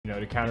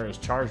to counter his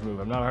charge move.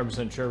 I'm not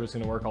 100% sure if it's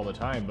going to work all the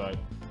time, but it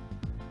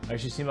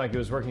actually seemed like it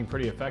was working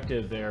pretty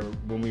effective there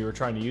when we were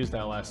trying to use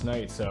that last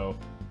night. So,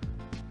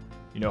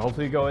 you know,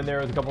 hopefully you go in there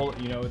with a couple,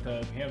 you know, with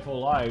a handful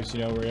of lives,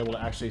 you know, we're able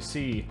to actually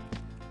see,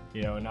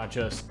 you know, and not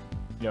just,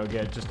 you know,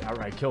 get just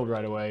outright killed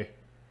right away,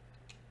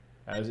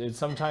 as it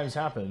sometimes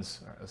happens.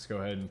 All right, let's go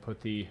ahead and put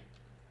the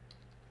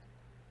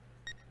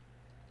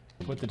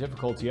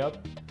difficulty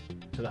up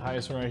to the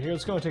highest one right here.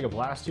 Let's go and take a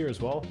blast here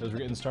as well as we're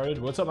getting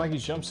started. What's up,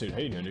 Mikey's Jumpsuit? How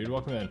you doing, dude?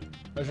 Welcome in.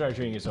 How's your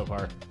treating you so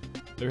far?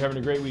 They're having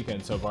a great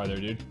weekend so far there,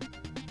 dude.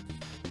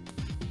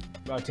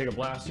 About to take a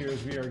blast here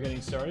as we are getting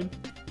started.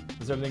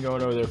 How's everything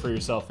going over there for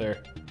yourself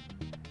there?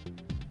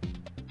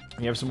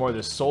 You have some more of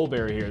this Soul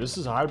Berry here. This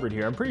is a hybrid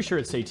here. I'm pretty sure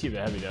it's Sativa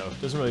Heavy though.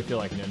 Doesn't really feel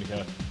like an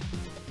indica.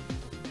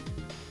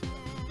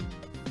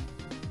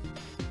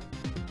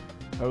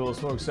 Have a little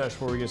smoke sesh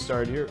before we get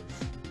started here.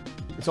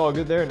 It's all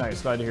good there?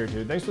 Nice. Glad to hear it,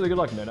 dude. Thanks for the good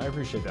luck, man. I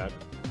appreciate that.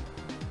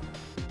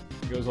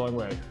 It goes a long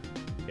way.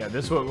 Yeah,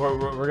 this is what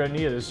we're going to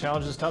need. This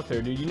challenge is tough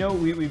there, dude. You know,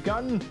 we've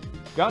gotten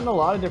a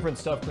lot of different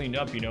stuff cleaned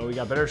up. You know, we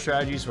got better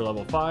strategies for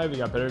level 5. We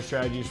got better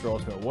strategies for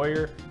Ultimate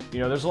Warrior. You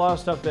know, there's a lot of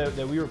stuff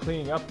that we were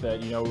cleaning up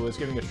that, you know, was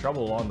giving us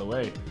trouble along the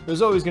way.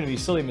 There's always going to be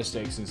silly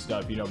mistakes and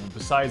stuff, you know, but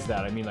besides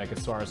that, I mean, like,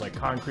 as far as, like,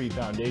 concrete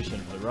foundation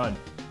for the run,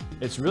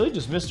 it's really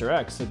just Mr.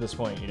 X at this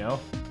point, you know?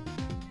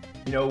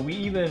 You know, we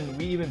even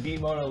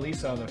beat Mona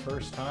Lisa on the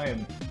first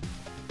time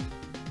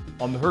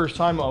on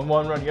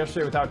one run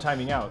yesterday without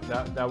timing out.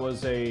 That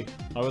was a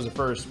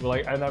first. We're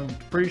like, and I'm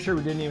pretty sure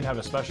we didn't even have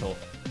a special.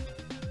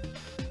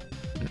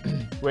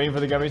 Waiting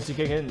for the gummies to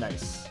kick in.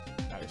 Nice,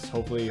 nice.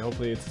 Hopefully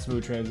it's a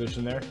smooth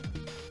transition there.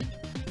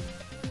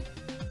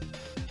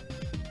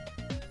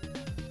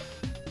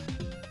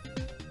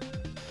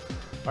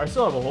 I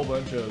still have a whole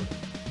bunch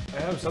of.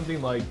 I have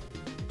something like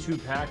 2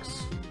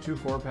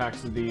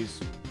 4-packs of these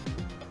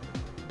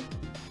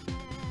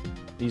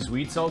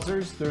wheat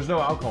seltzers. There's no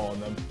alcohol in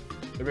them.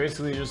 They're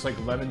basically just like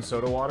lemon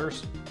soda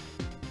waters.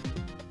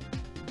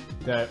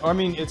 That, I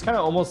mean, it's kind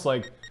of almost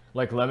like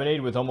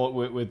lemonade with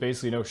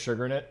basically no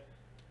sugar in it.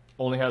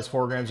 Only has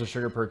 4 grams of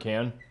sugar per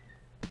can,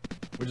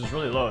 which is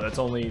really low. That's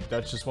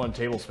just 1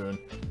 tablespoon.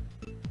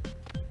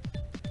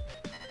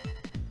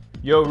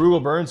 Yo,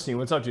 Rugal Bernstein,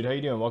 what's up, dude? How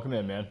you doing? Welcome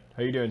in, man.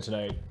 How you doing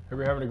tonight? Hope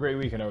you're having a great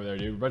weekend over there,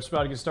 dude. We're just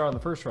about to get started on the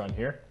first run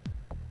here.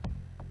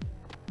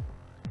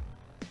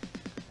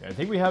 Yeah, I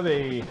think we have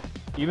a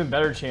even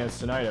better chance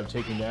tonight of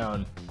taking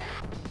down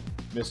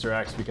Mr.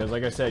 X, because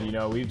like I said, you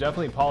know, we've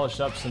definitely polished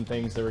up some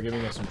things that were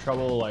giving us some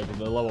trouble, like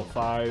the level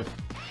 5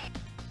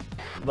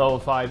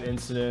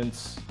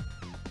 incidents,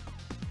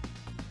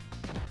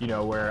 you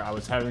know, where I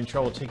was having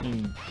trouble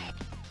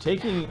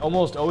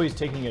almost always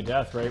taking a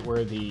death, right,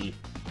 where the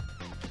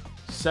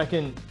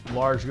second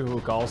large group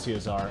of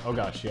Galcias are. Oh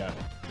gosh, yeah.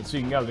 And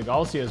speaking of, the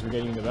Galcias were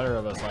getting the better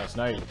of us last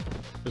night.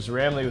 Just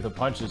randomly with the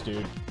punches,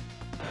 dude.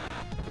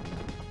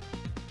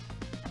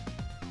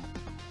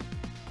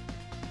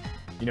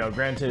 You know,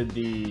 granted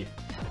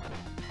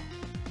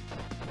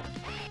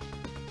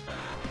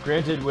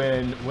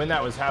when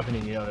that was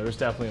happening, you know, there was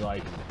definitely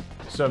like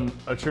some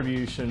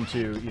attribution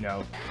to, you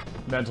know,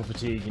 mental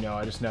fatigue. You know,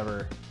 I just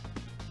never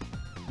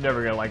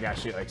gonna like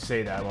actually like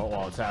say that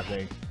while it's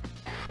happening.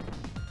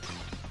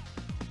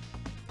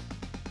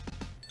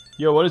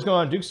 Yo, what is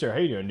going on, Dukester? How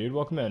you doing, dude?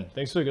 Welcome in.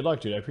 Thanks for the good luck,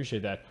 dude. I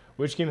appreciate that.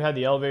 Which game had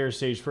the elevator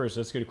stage first?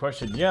 That's a good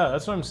question. Yeah,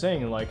 that's what I'm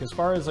saying. Like, as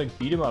far as like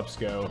beat 'em ups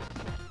go,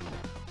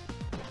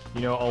 you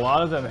know, a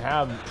lot of them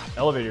have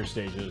elevator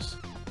stages.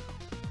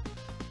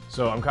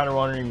 So I'm kind of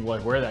wondering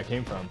like where that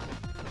came from.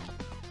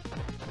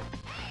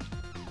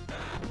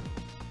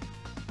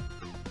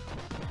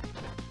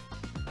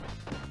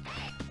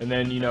 And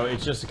then, you know,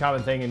 it's just a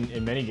common thing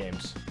in many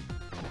games.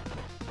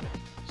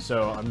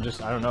 So I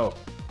don't know.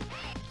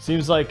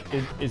 Seems like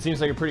it seems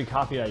like a pretty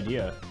copied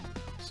idea.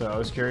 So I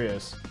was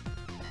curious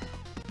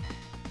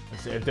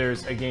if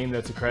there's a game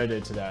that's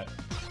accredited to that.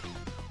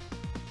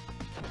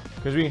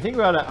 Because when you think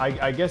about it,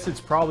 I guess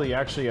it's probably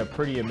actually a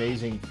pretty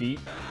amazing feat,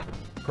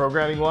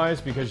 programming-wise,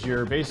 because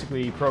you're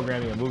basically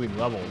programming a moving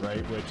level,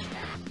 right? Which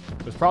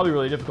was probably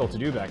really difficult to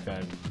do back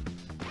then.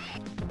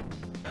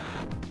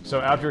 So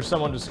after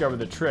someone discovered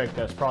the trick,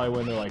 that's probably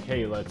when they're like,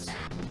 hey, let's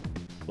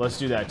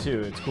do that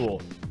too. It's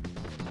cool.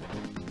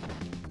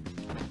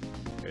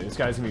 Okay, this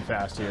guy's gonna be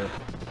fast here.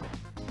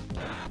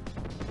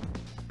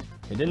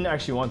 He didn't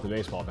actually want the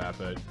baseball bat,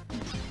 but I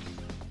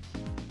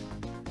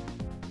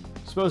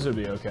suppose it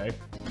would be okay.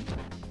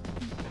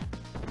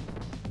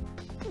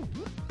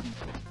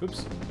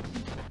 Oops.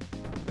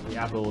 Got the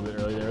apple a little bit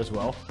early there as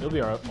well. It'll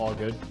be all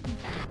good.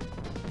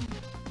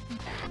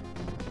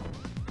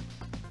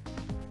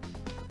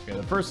 Yeah,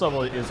 the first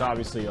level is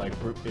obviously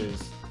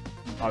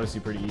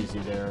pretty easy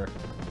there.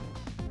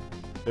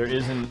 There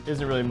isn't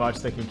really much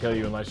that can kill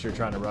you unless you're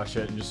trying to rush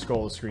it and just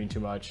scroll the screen too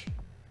much.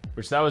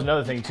 Which that was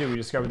another thing too. We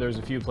discovered there was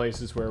a few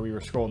places where we were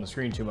scrolling the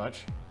screen too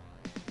much.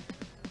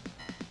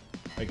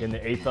 Like in the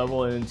 8th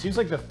level, and it seems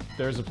like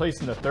there's a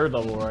place in the 3rd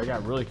level where I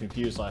got really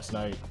confused last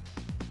night.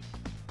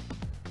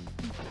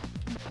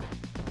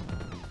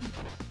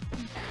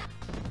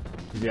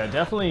 Yeah,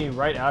 definitely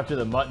right after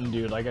the mutton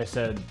dude, like I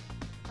said,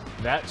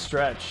 that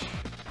stretch,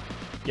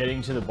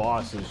 getting to the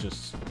boss is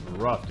just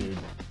rough, dude.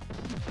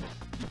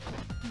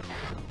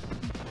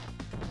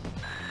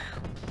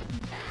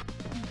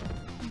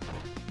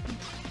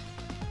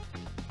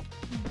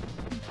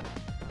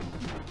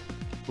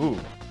 Ooh.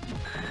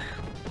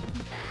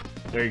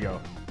 There you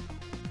go.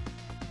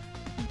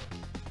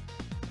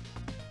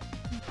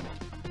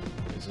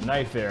 There's a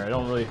knife there. I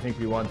don't really think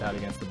we want that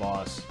against the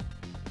boss.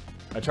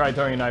 I tried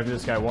throwing a knife at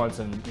this guy once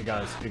and it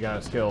got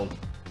us killed.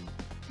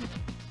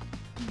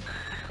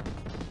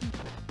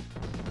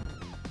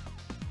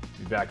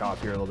 We back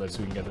off here a little bit so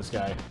we can get this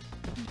guy.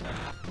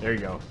 There you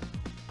go.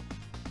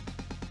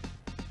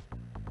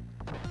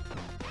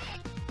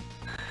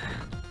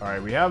 All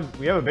right, we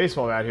have a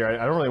baseball bat here.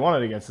 I don't really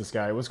want it against this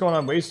guy. What's going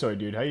on, Wastoid,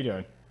 dude? How you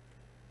doing?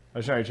 I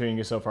was trying to train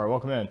you so far.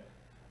 Welcome in.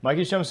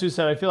 Mikey's jumpsuit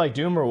said, "I feel like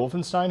Doom or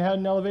Wolfenstein had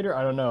an elevator."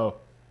 I don't know.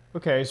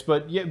 Okay, so,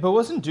 but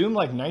wasn't Doom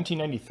like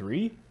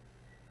 1993?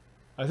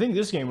 I think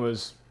this game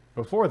was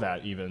before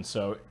that even,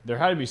 so there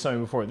had to be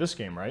something before this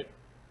game, right?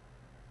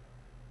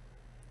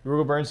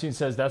 Rugal Bernstein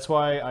says, "That's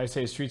why I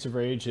say Streets of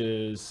Rage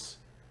is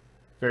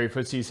very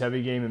footsies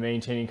heavy game and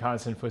maintaining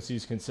constant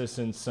footsies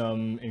consistent,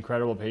 some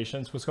incredible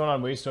patience." What's going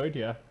on, Wastoid?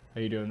 Yeah,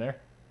 how you doing there?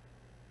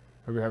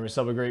 Hope you're having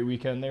yourself a great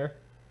weekend there.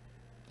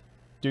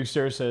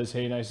 Dukester says,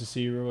 "Hey, nice to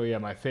see you, Rugal." Yeah,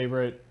 my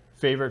favorite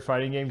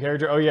fighting game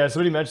character. Oh yeah,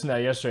 somebody mentioned that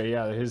yesterday.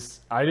 Yeah,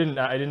 I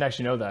didn't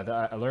actually know that.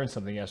 I learned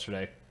something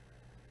yesterday.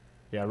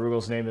 Yeah,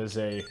 Rugal's name is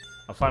a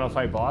Final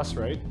Fight boss,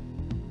 right?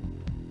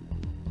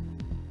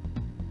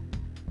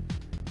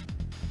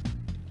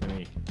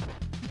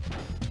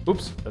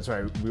 Oops, that's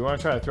right. We want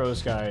to try to throw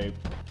this guy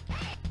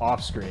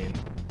off screen.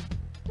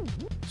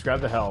 Let's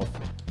grab the health.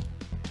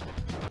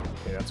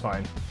 Okay, that's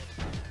fine.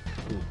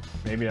 Ooh,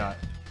 maybe not.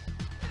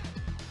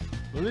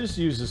 We'll just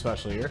use the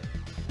special here.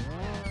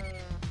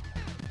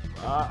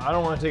 I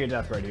don't want to take a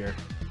death right here.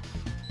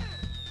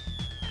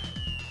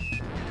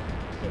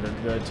 Okay,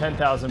 the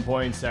 10,000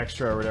 points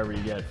extra or whatever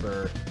you get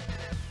for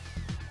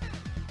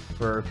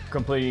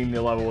completing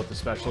the level with the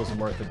special isn't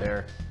worth it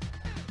there.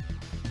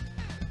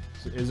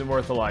 It isn't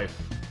worth the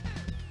life.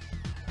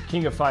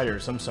 King of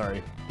Fighters, I'm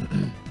sorry.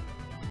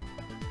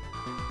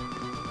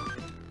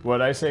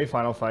 What'd I say?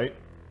 Final Fight?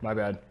 My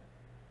bad.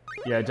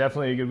 Yeah,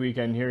 definitely a good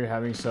weekend here,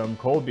 having some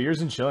cold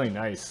beers and chilling.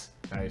 Nice,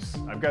 nice.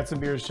 I've got some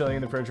beers chilling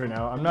in the fridge right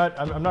now. I'm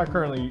not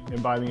currently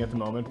imbibing at the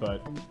moment,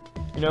 but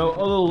you know,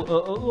 a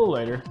little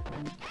later.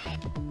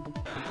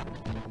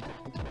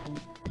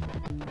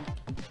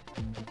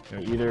 You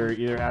know,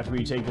 either after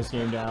we take this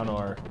game down,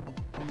 or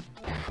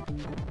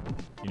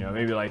you know,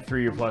 maybe like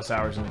 3 or plus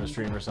hours into the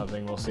stream or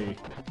something. We'll see.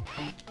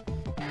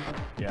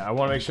 Yeah, I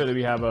want to make sure that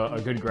we have a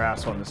good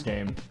grasp on this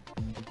game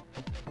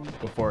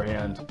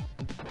beforehand.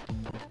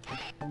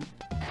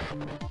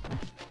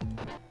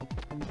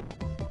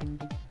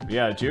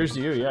 Yeah, cheers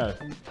to you. Yeah,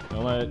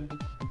 don't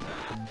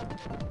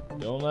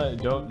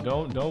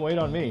wait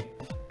on me.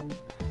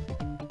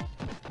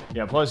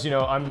 Yeah, plus, you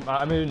know,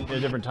 I'm in a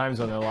different time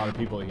zone than a lot of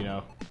people. You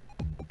know,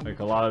 like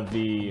a lot of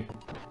the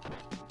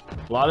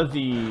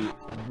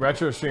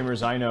retro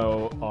streamers I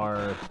know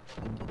are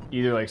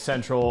either like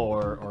Central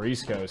or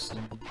East Coast.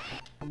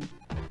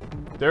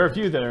 There are a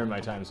few that are in my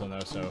time zone though,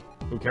 so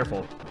be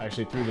careful. I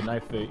actually threw the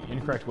knife the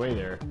incorrect way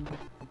there.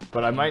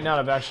 But I might not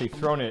have actually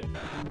thrown it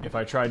if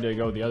I tried to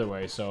go the other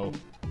way, so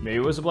maybe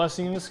it was a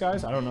blessing in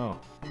disguise? I don't know.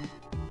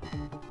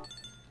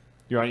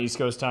 You're on East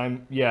Coast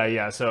time?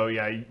 Yeah, so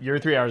yeah, you're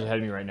 3 hours ahead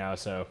of me right now,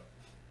 so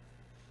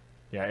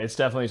yeah, it's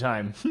definitely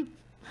time.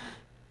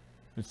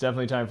 It's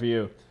definitely time for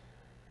you.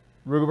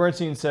 Rugal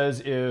Bernstein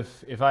says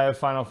if I have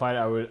Final Fight,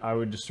 I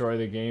would destroy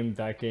the game.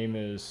 That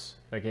game's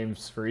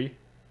free.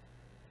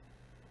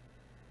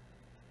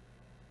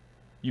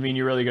 You mean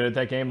you're really good at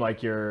that game,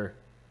 like you're,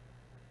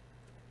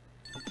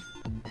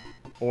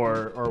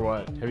 or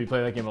what? Have you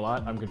played that game a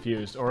lot? I'm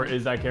confused. Or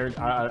is that character?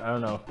 I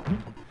don't know.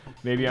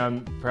 Maybe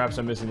perhaps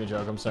I'm missing the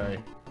joke. I'm sorry.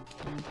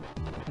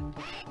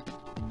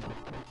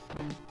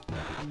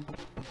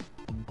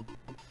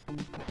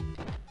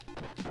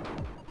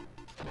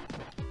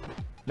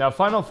 Now,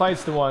 Final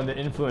Fight's the one that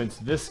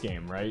influenced this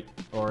game, right?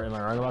 Or am I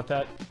wrong about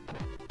that?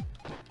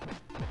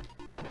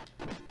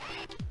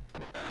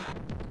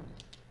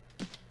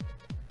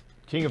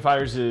 King of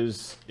Fighters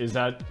is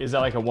that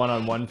like a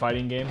one-on-one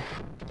fighting game?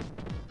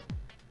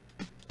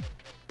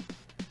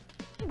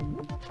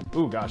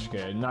 Ooh, gosh,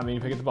 okay, I did not mean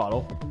to pick up the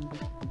bottle.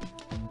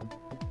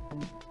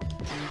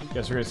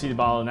 Guess we're gonna see the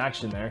bottle in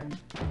action there.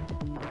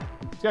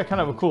 It's got kind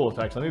of a cool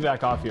effect. Let me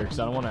back off here because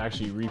I don't want to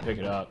actually re-pick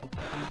it up.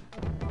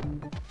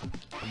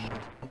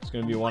 It's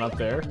gonna be one up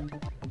there.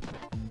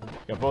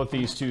 Got both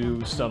these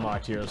two stun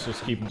locked here. Let's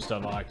just keep them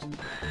stun locked.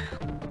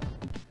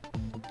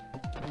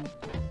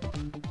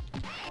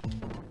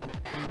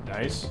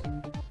 Nice.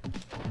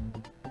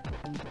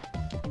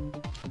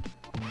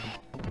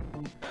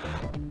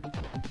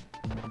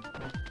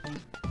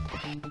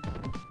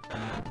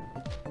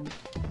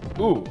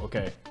 Ooh,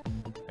 okay.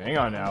 Hang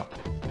on now.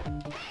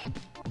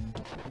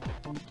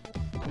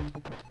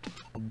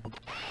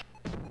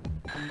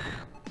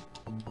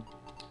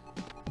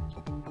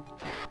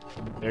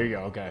 There you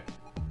go, okay.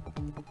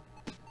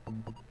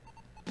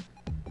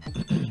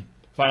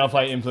 Final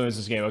Fight influenced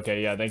this game.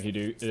 Okay, yeah, thank you,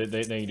 dude.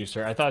 Thank you, dude,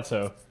 sir. I thought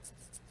so.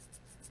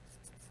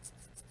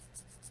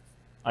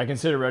 I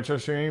consider retro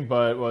streaming,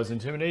 but was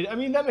intimidated. I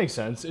mean, that makes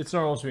sense. It's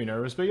normal to be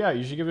nervous, but yeah,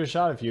 you should give it a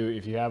shot if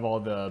you have all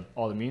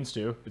the means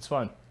to. It's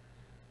fun.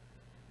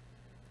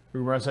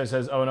 Rumor Outside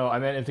says, "Oh no, I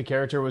meant if the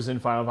character was in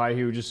Final Fight,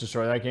 he would just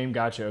destroy that game."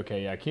 Gotcha.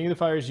 Okay, yeah. King of the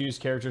Fighters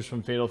used characters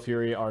from Fatal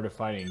Fury Art of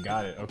Fighting.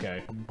 Got it.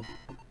 Okay.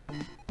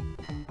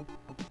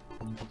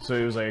 So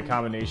it was like a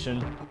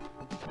combination.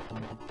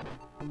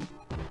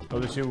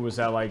 Other two, was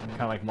that like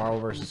kind of like Marvel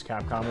versus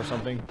Capcom or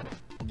something?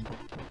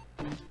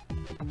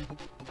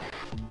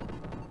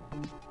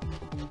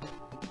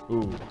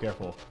 Ooh,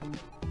 careful.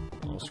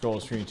 I'll scroll the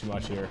screen too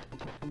much here.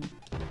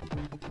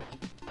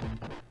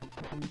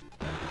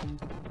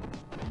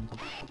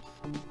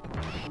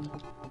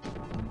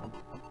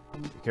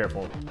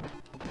 Careful.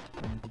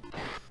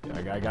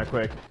 Yeah, I got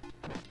quick.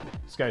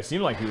 This guy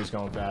seemed like he was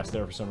going fast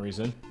there for some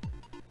reason.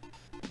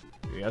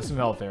 He has some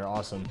health there.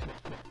 Awesome.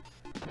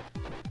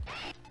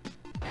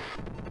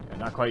 Yeah,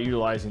 not quite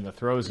utilizing the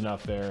throws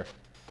enough there.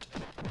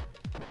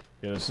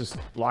 Yeah, let's just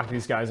lock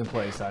these guys in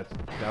place. That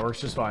works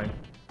just fine.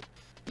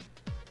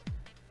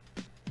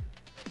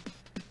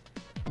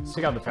 Let's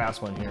take out the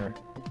fast one here.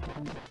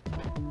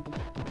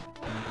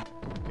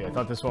 Okay, I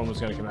thought this one was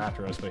going to come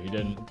after us, but he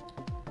didn't.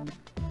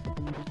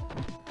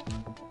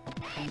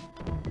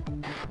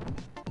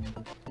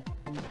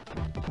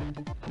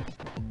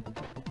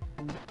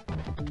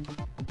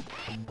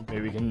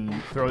 Maybe we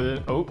can throw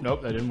the... Oh,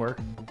 nope, that didn't work.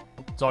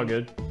 It's all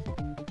good.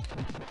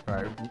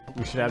 Alright,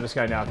 we should have this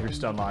guy now through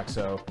stun lock,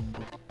 so...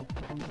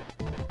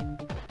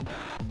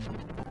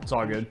 It's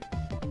all good.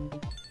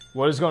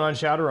 What is going on,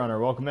 Shadowrunner?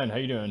 Welcome in. How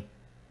you doing?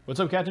 What's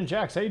up, Captain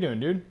Jax? How you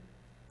doing, dude?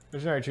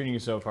 How's your night treating you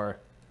so far?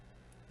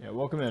 Yeah,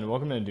 welcome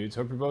in, dudes.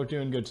 Hope you're both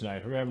doing good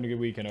tonight. Hope you're having a good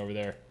weekend over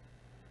there.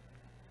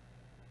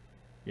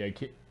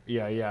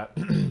 Yeah.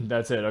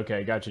 That's it.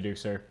 Okay, got you, Duke,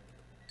 sir.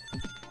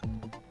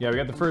 Yeah, we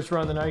got the first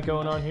run of the night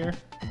going on here.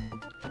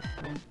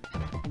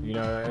 You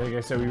know, like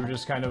I said, we were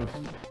just kind of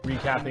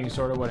recapping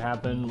sort of what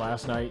happened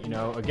last night. You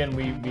know, again,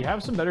 we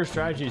have some better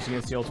strategies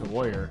against the Ultimate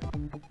Warrior,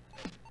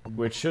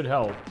 which should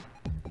help.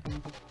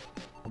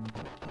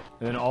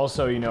 And then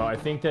also, you know, I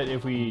think that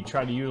if we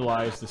try to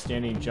utilize the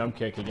standing jump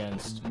kick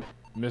against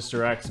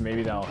Mr. X,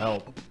 maybe that'll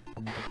help.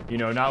 You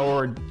know, not where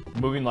we're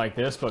moving like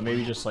this, but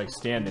maybe just like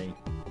standing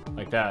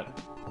like that.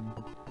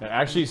 That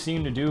actually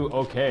seemed to do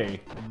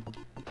okay.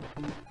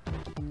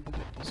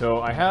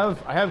 So I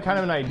have kind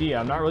of an idea.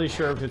 I'm not really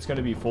sure if it's going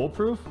to be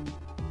foolproof,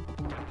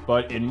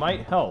 but it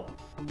might help.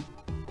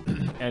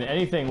 And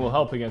anything will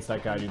help against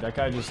that guy, dude. That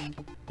guy just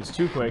is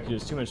too quick. He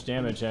does too much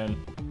damage. And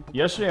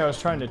yesterday I was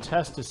trying to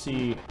test to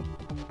see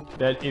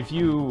that if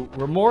you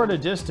were more at a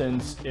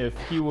distance, if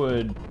he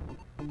would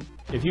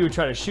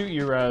try to shoot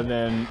you rather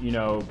than, you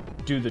know,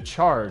 do the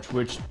charge,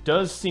 which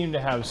does seem to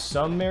have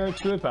some merit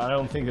to it, but I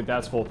don't think that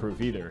that's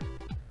foolproof either.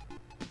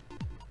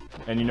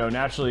 And, you know,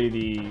 naturally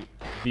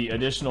the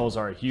additionals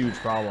are a huge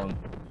problem.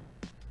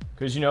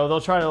 Because, you know,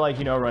 they'll try to, like,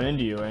 you know, run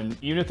into you, and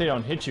even if they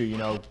don't hit you, you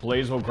know,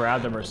 Blaze will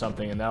grab them or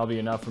something, and that'll be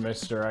enough for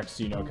Mr. X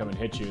to, you know, come and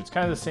hit you. It's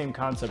kind of the same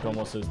concept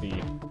almost as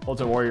the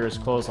Ultimate Warrior's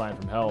clothesline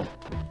from hell.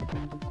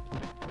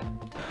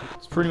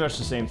 It's pretty much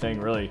the same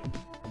thing, really.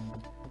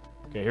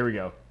 Okay, here we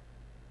go.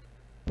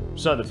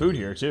 Just had the food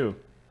here, too.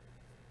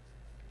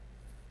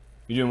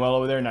 You doing well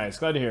over there? Nice.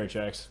 Glad to hear it,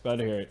 Jax. Glad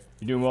to hear it.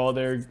 You doing well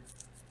there,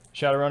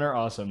 Shadowrunner?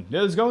 Awesome.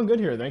 Yeah, it's going good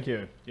here. Thank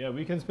you. Yeah,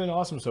 weekend's been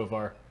awesome so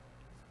far.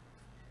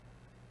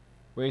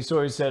 Wade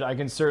Story said, I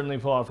can certainly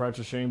pull off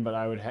retro stream, but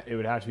it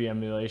would have to be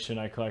emulation.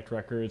 I collect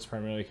records,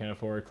 primarily can't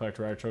afford collect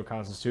retro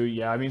consoles too.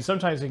 Yeah, I mean,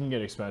 sometimes it can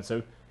get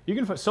expensive. You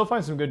can still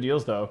find some good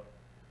deals, though.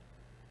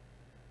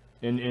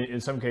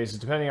 In some cases,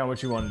 depending on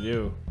what you want to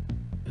do.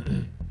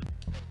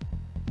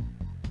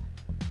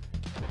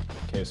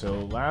 Okay, so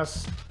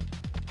last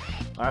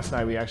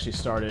night we actually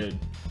started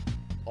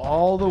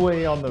all the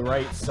way on the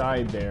right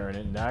side there, and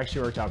it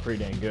actually worked out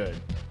pretty dang good.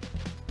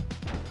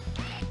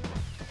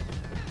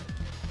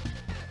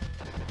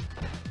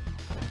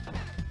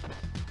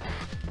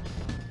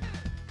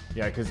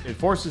 Yeah, because it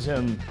forces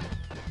him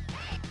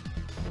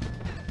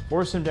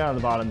down at the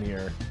bottom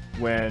here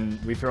when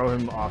we throw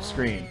him off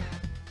screen.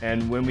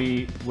 And when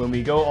we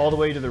go all the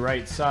way to the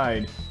right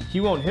side, he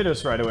won't hit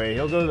us right away.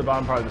 He'll go to the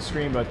bottom part of the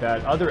screen, but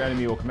that other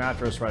enemy will come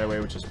after us right away,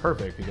 which is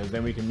perfect, because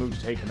then we can move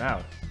to take him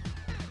out.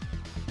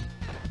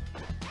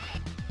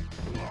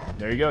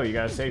 There you go. You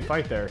got a safe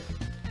fight there.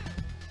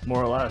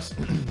 More or less.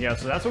 Yeah,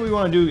 so that's what we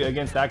want to do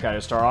against that guy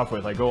to start off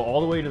with. Like, go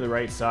all the way to the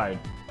right side.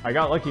 I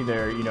got lucky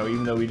there, you know,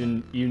 even though we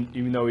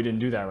didn't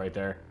do that right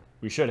there.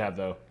 We should have,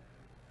 though.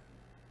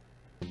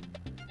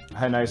 I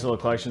had a nice little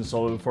collection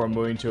sold before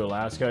moving to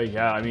Alaska.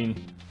 Yeah, I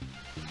mean,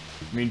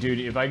 dude,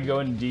 if I could go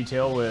into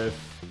detail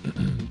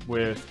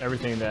with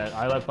everything that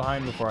I left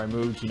behind before I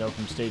moved, you know,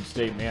 from state to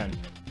state, man,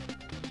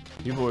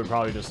 people would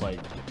probably just like,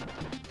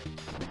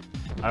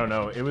 I don't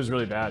know, it was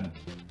really bad.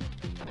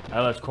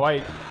 I left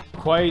quite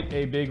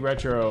a big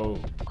retro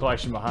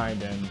collection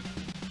behind, and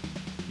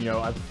You know,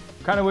 I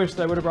kind of wish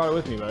that I would have brought it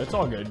with me, but it's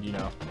all good, you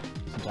know.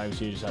 Sometimes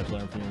you just have to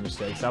learn from your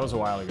mistakes. That was a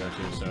while ago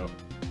too, so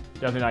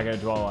definitely not going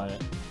to dwell on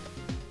it.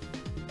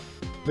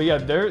 But yeah,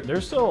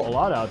 there's still a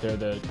lot out there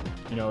that,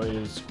 you know,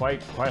 is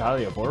quite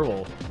highly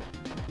affordable.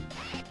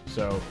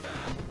 So,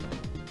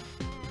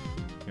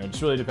 you know, it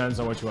just really depends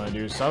on what you want to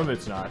do. Some of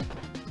it's not.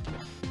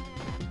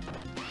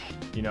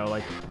 You know,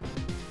 like,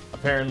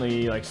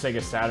 apparently, like,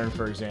 Sega Saturn,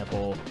 for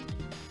example,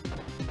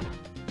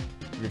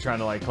 if you're trying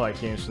to, like,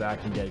 collect games for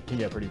that, can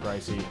get pretty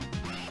pricey.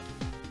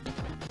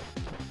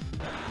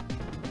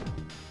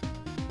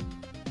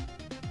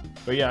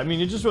 But yeah, I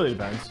mean, it just really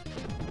depends.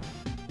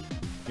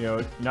 You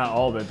know, not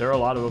all of it. There are a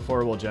lot of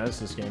affordable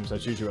Genesis games.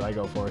 That's usually what I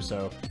go for,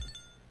 so...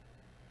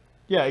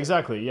 Yeah,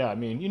 exactly, yeah, I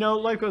mean, you know,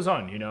 life goes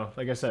on, you know?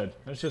 Like I said,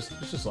 it's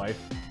just life.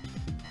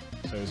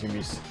 So there's gonna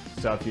be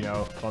stuff, you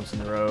know, bumps in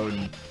the road,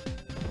 and...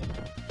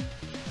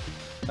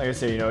 Like I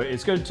say, you know,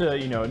 it's good to,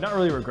 you know, not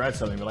really regret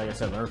something, but like I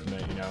said, learn from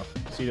it, you know?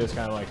 See it as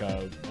kind of like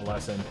a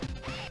lesson.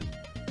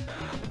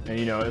 And,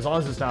 you know, as long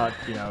as it's not,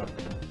 you know...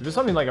 If it's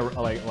something like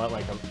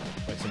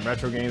some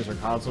retro games or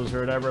consoles or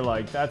whatever,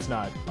 like, that's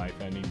not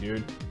life-ending,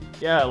 dude.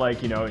 Yeah,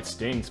 like, you know, it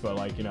stinks, but,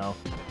 like, you know,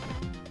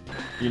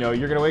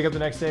 you're gonna wake up the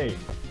next day,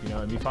 you know,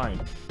 and be fine.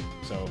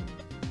 So,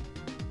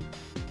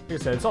 like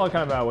I said, it's all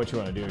kind of about what you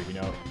want to do, you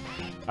know.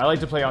 I like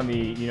to play on the,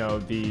 you know,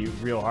 the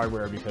real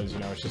hardware because, you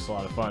know, it's just a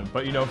lot of fun.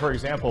 But, you know, for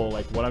example,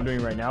 like, what I'm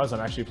doing right now is I'm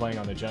actually playing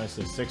on the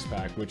Genesis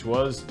 6-pack, which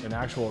was an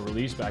actual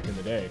release back in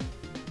the day.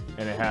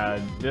 And it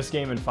had this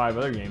game and 5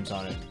 other games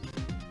on it.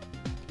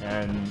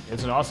 And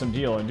it's an awesome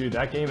deal, and dude,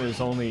 that game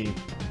is only,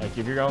 like,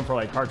 if you're going for,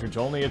 like, cartridge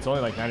only, it's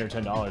only, like, $9 or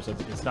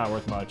 $10. It's not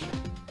worth much,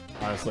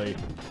 honestly.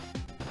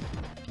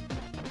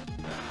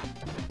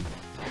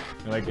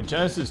 And, like, the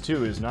Genesis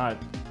 2 is not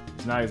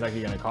exactly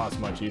going to cost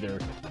much either,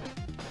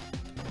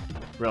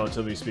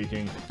 relatively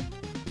speaking.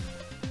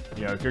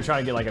 You know, if you're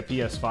trying to get, like, a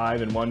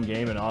PS5 and one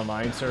game and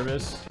online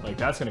service, like,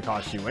 that's going to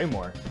cost you way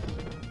more.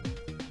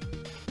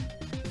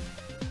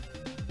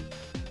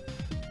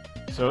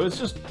 So it's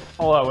just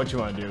all out what you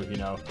want to do, you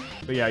know.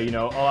 But yeah, you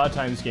know, a lot of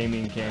times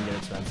gaming can get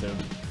expensive,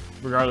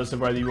 regardless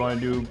of whether you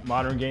want to do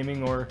modern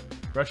gaming or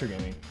retro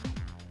gaming.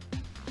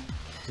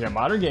 So yeah,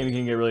 modern gaming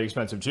can get really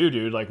expensive too,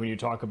 dude. Like when you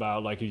talk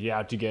about, like, if you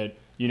have to get,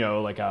 you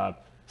know, like a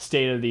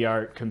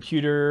state-of-the-art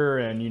computer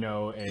and, you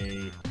know,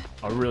 a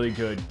really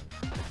good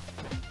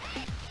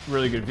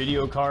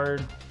video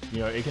card, you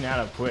know, it can add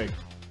up quick.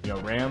 You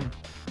know, RAM.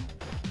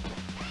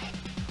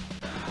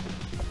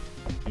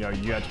 You know,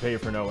 you have to pay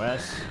for an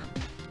OS.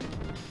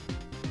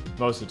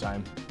 Most of the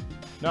time.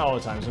 Not all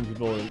the time. Some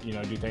people, you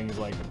know, do things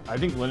like... I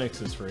think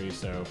Linux is free,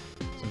 so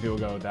some people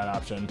go with that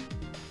option.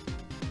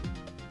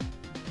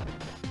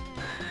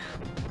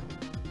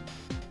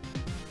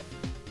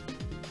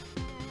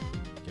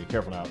 Okay,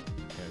 careful now.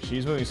 Okay,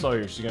 she's moving slow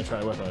here. She's gonna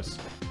try to whip us.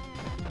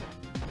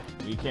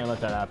 We can't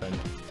let that happen.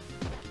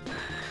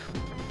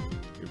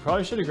 We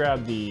probably should have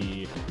grabbed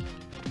the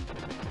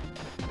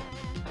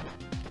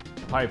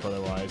pipe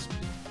otherwise.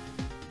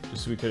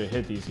 Just so we could have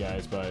hit these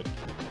guys, but...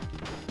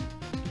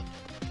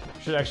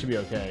 should actually be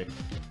okay.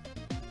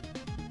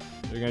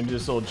 They're gonna do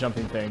this little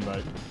jumping thing, but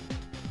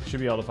we should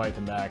be able to fight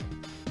them back.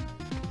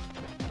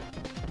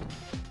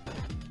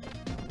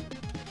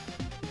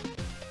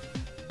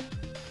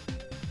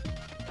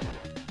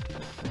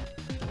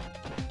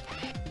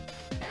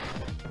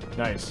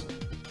 Nice.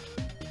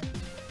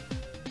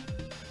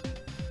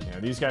 Yeah,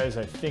 these guys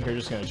I think are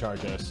just gonna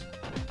charge us.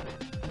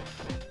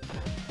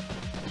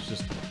 Let's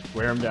just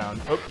wear them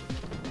down. Oh!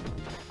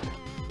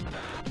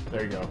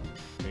 There you go.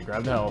 Okay,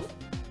 grab the health.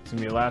 It's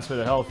gonna be the last bit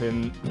of health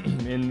in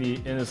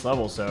this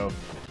level, so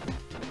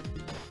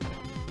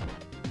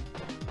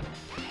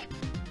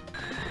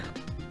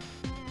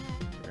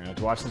we're gonna have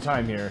to watch the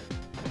time here.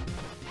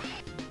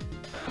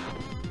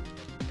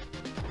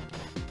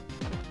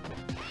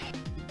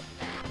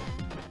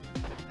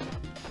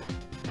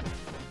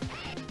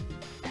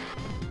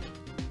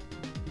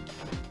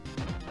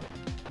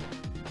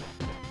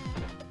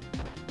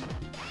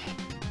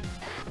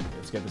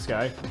 Let's get this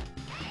guy.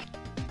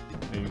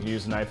 Maybe you can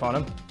use a knife on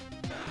him.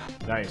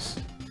 Nice.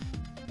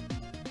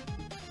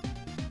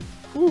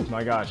 Whew,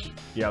 my gosh.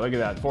 Yeah, look at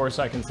that. 4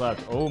 seconds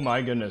left. Oh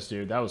my goodness,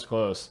 dude. That was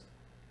close.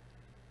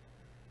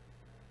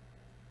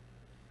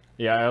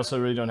 Yeah, I also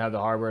really don't have the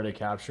hardware to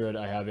capture it.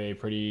 I have a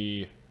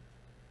pretty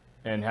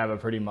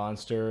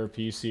monster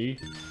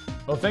PC.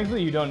 Well,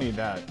 thankfully you don't need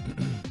that.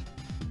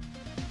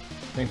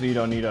 Thankfully you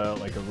don't need a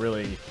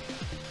really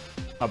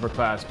upper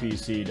class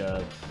PC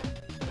to...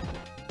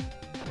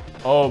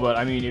 Oh, but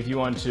I mean, if you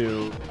want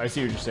to... I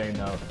see what you're saying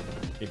though.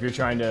 If you're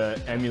trying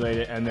to emulate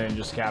it and then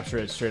just capture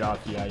it straight off,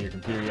 yeah, your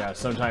computer, yeah,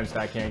 sometimes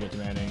that can get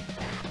demanding.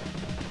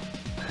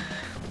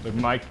 But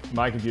my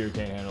computer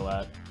can't handle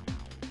that.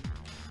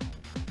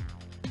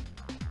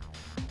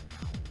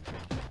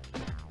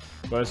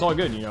 But it's all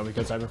good, you know,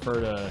 because I prefer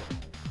to,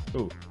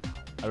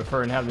 I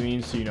prefer and have the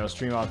means to, you know,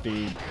 stream off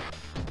the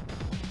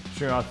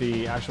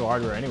actual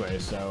hardware anyway,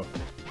 so.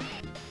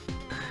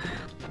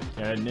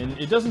 And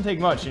it doesn't take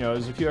much, you know,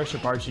 there's a few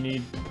extra parts you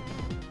need.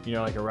 you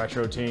know, like a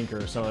retro tink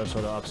or some other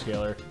sort of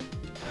upscaler.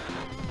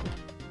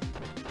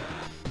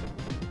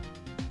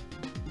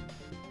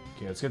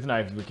 Okay, let's get the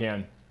knife if we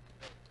can.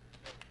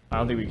 I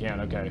don't think we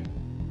can, okay.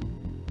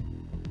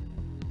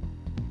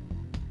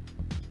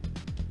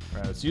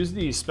 Alright, let's use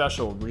the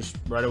special just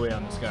right away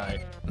on this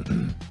guy.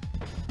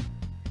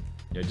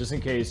 Yeah, just in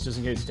case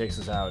he takes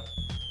us out.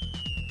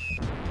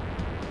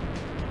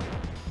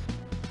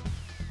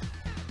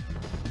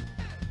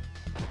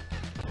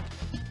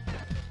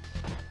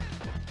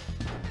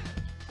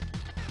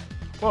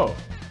 Whoa.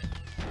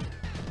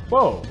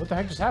 Whoa, what the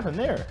heck just happened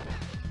there?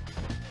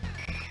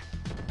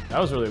 That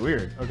was really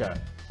weird. Okay.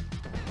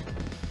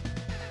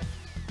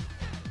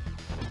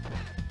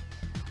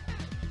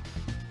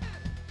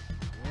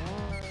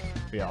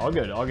 Yeah, all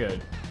good, all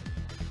good.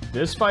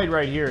 This fight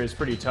right here is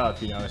pretty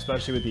tough, you know,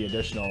 especially with the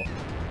additional.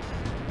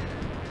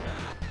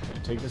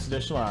 Take this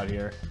additional out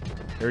here.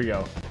 Here we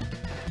go.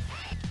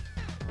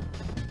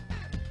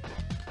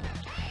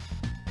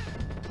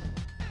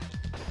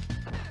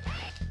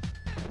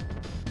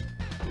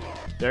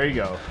 There you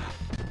go.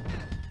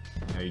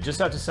 Now you just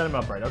have to set him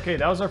up right. Okay,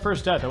 that was our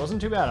first death. That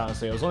wasn't too bad,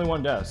 honestly. It was only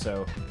one death,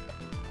 so.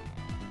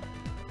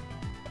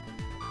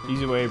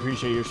 Easy way,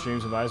 appreciate your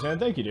streams and vibes, man.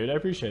 Thank you, dude. I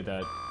appreciate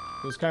that.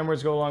 Those kind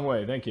words go a long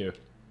way. Thank you.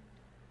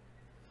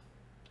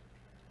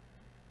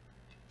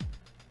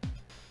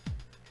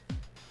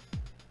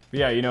 But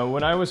yeah, you know,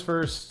 when I was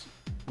first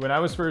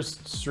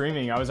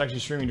streaming, I was actually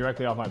streaming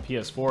directly off my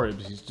PS4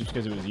 just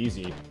because it was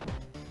easy.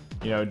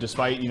 You know,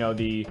 despite, you know,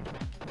 the,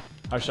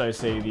 how should I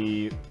say,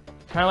 the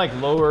kind of like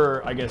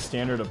lower, I guess,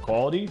 standard of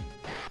quality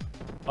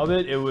of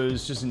it. It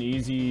was just an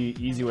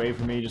easy way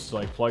for me just to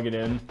like plug it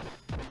in,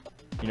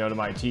 you know, to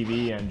my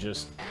TV and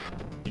just,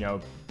 you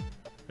know,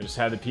 I just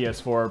had the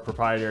PS4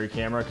 proprietary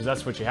camera because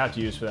that's what you have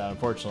to use for that,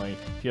 unfortunately.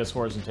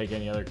 PS4 doesn't take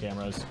any other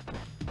cameras.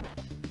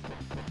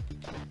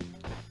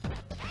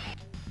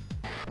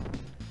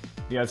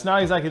 Yeah, it's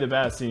not exactly the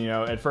best, you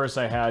know. At first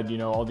I had, you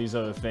know, all these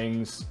other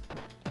things,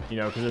 you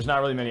know, because there's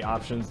not really many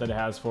options that it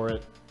has for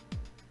it.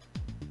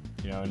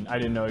 You know, and I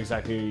didn't know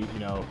exactly, you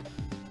know,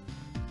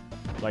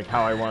 like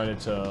how I wanted it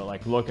to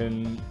like look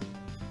and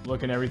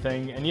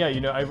everything. And yeah,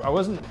 you know, I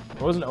wasn't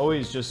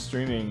always just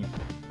streaming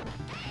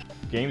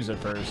games at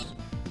first.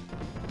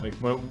 Like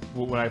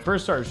when I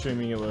first started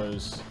streaming, it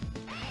was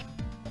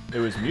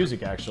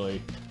music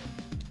actually.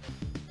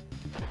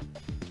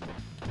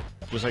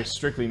 Just like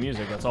strictly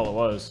music, that's all it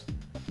was.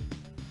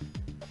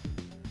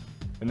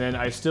 And then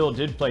I still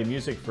did play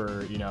music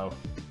for, you know...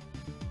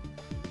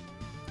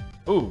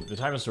 Ooh, the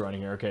time is still running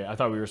here. Okay, I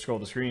thought we were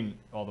scrolling the screen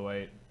all the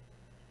way.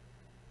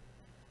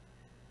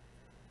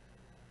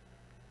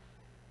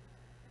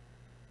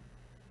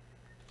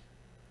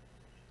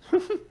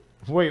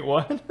 Wait,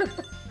 what?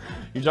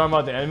 You talking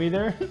about the enemy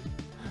there?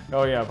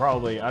 Oh yeah,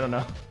 probably. I don't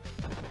know.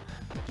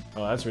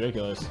 Oh, that's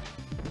ridiculous.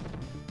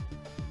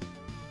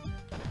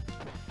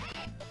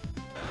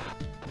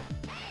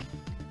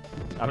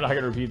 I'm not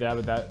gonna repeat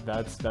that, but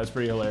that's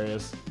pretty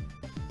hilarious.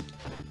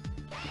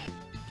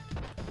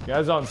 You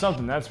guys on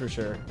something, that's for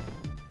sure.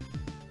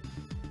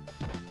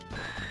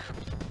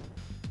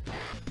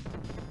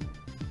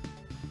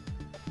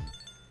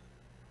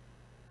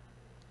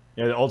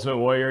 Yeah, the Ultimate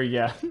Warrior,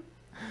 yeah.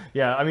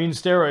 Yeah, I mean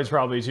steroids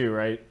probably too,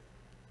 right?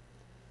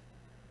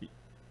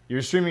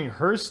 You're streaming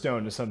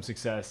Hearthstone to some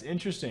success.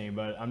 Interesting,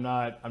 but I'm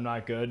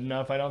not good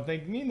enough, I don't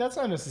think. I mean, that's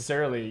not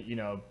necessarily, you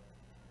know,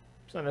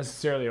 it's not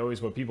necessarily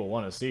always what people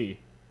want to see.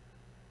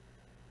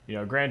 You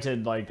know,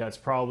 granted, like that's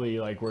probably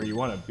like where you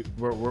want to be,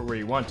 where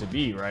you want to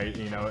be, right?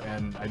 You know,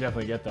 and I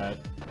definitely get that.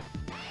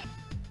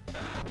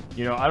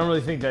 You know, I don't really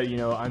think that, you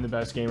know, I'm the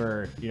best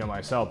gamer, you know,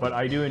 myself, but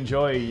I do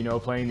enjoy, you know,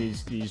 playing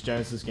these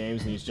Genesis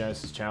games and these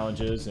Genesis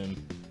challenges, and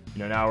you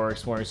know, now we're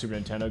exploring Super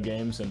Nintendo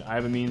games, and I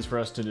have a means for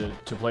us to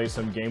play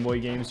some Game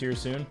Boy games here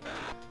soon.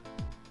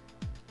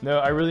 No,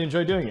 I really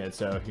enjoy doing it,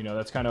 so you know,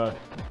 it's kind of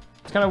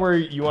where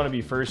you want to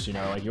be first, you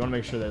know, like you want to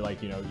make sure that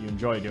like, you know, you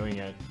enjoy doing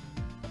it.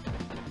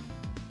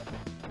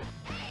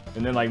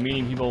 And then like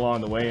meeting people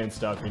along the way and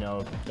stuff, you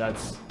know,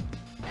 that's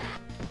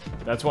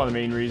one of the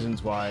main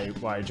reasons why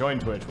I joined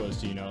Twitch, was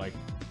to, you know, like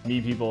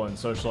meet people and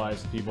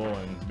socialize with people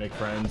and make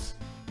friends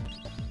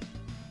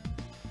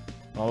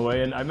all the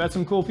way. And I've met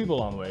some cool people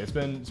along the way. It's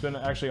been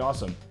actually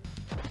awesome.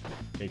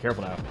 Okay,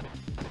 careful now.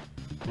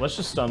 Let's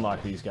just stun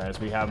lock these guys.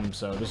 We have them,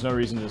 so there's no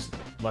reason to just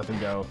let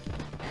them go.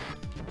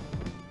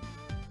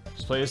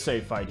 Just play a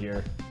safe fight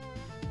here.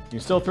 You can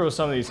still throw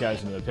some of these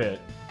guys into the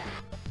pit.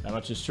 That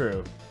much is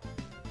true.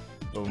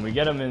 But when we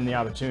get them in the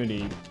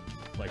opportunity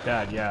like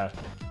that, yeah,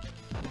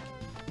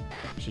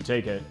 we should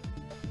take it.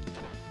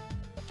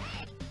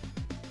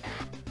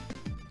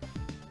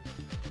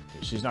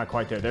 She's not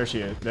quite there. There she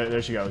is. There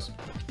she goes.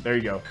 There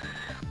you go.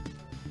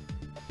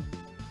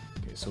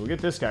 Okay, so we'll get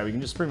this guy. We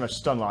can just pretty much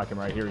stun lock him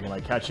right here. We can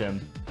like catch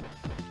him.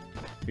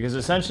 Because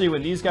essentially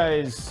when these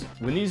guys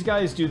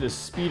do the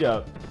speed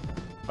up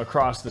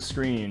across the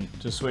screen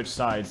to switch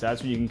sides,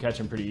 that's when you can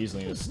catch him pretty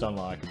easily in a stun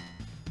lock.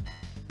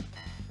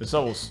 This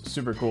level's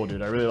super cool,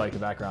 dude. I really like the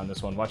background in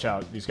this one. Watch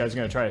out. These guys are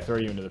going to try to throw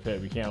you into the pit.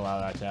 We can't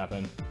allow that to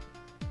happen.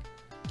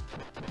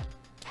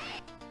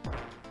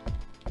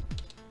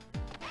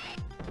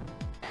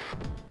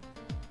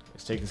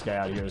 Let's take this guy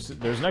out of here.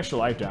 There's an extra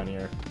life down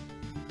here.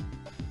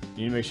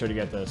 You need to make sure to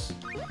get this.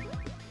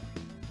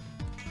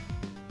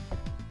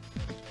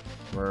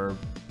 We're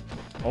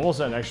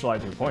almost at an extra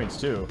life 3 points,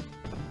 too.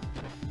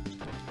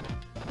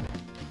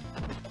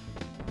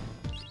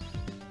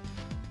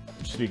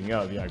 Speaking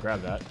of, yeah,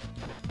 grab that.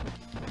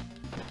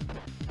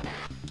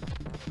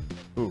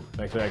 Ooh,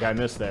 thankfully that guy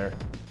missed there.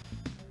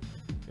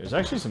 There's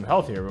actually some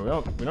health here,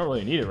 but we don't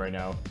really need it right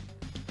now.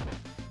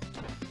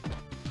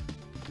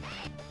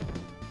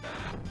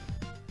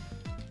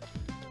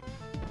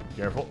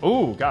 Careful.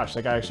 Ooh, gosh,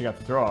 that guy actually got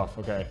the throw off.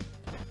 Okay.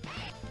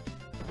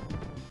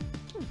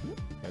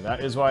 And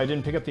that is why I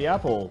didn't pick up the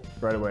apple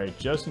right away,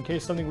 just in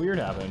case something weird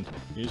happened.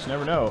 You just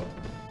never know.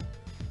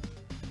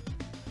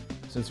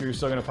 Since we were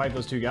still gonna fight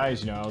those two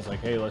guys, you know, I was like,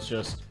 hey, let's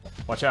just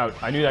watch out.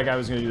 I knew that guy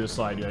was gonna do the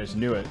slide, dude. I just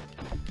knew it.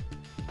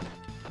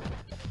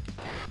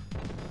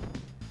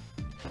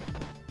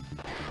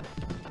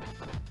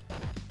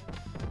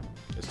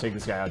 Let's take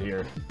this guy out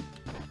here.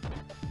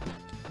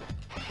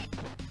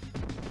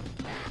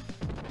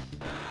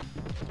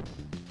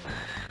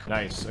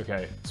 Nice,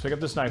 okay. Let's pick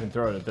up this knife and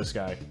throw it at this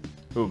guy.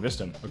 Ooh,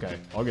 missed him. Okay,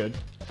 all good.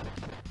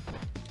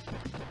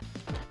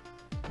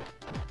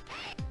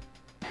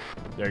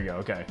 There you go,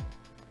 okay.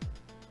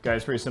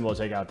 Guy's pretty simple to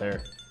take out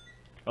there.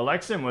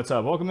 Alexim, what's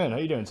up? Welcome in. How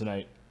you doing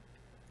tonight?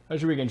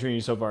 How's your weekend treating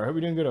you so far? Hope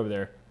you're doing good over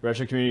there.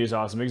 Retro community is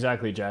awesome.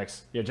 Exactly,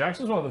 Jax. Yeah, Jax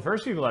was one of the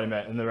first people that I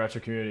met in the retro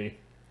community.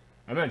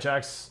 I met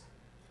Jax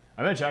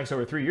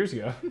over 3 years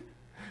ago.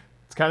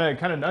 It's kind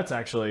of nuts,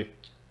 actually.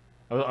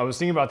 I was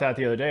thinking about that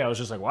the other day. I was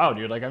just like, wow,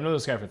 dude, like I've known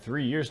this guy for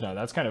 3 years now.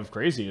 That's kind of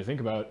crazy to think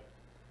about.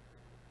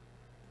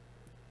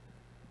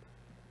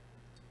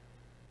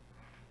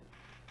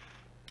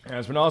 And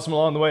it's been awesome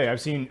along the way. I've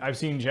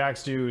seen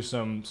Jax do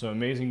some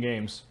amazing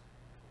games.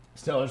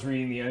 Stellardeth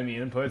reading the enemy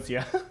inputs,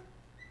 yeah.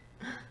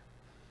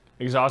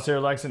 Exhausted,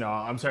 Alexa? No,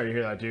 I'm sorry to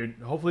hear that, dude.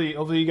 Hopefully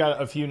you got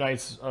a few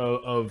nights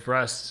of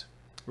rest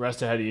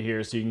ahead of you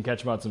here, so you can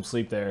catch up on some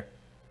sleep there,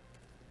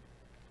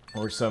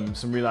 or some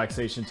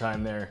relaxation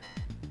time there.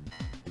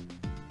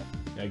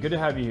 Yeah, good to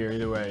have you here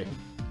either way.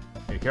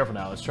 Okay, careful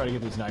now. Let's try to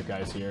get these knife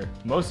guys here.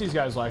 Most of these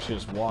guys will actually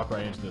just walk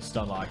right into the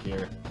stun lock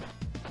here.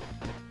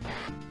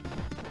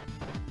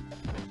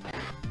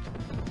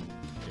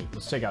 Okay,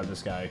 let's take out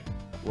this guy.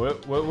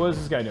 What was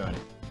this guy doing?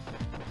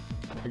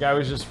 The guy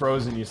was just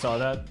frozen. You saw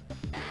that?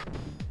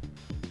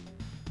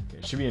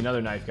 Okay, should be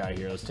another knife guy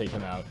here. Let's take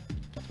him out.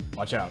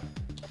 Watch out.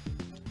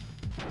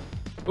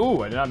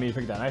 Ooh, I did not mean to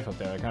pick that knife up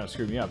there. That kind of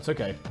screwed me up. It's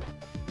okay.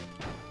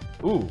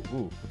 Ooh,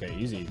 okay,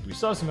 easy. We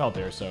still have some health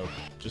there, so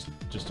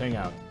just hang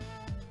out.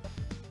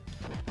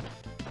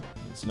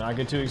 Let's not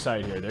get too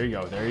excited here. There you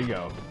go, there you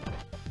go.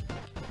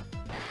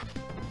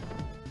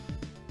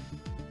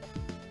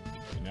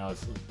 Okay,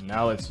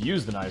 now let's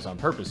use the knives on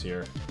purpose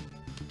here.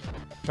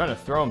 I'm trying to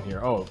throw him here.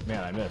 Oh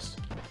man, I missed.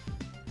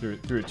 Threw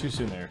it too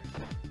soon there.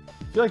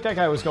 I feel like that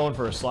guy was going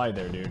for a slide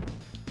there, dude.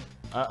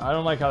 I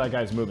don't like how that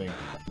guy's moving.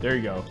 There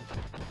you go.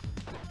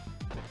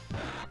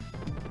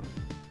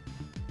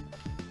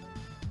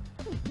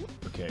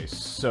 Okay,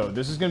 so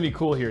this is going to be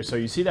cool here. So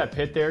you see that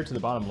pit there to the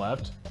bottom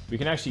left? We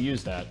can actually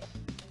use that.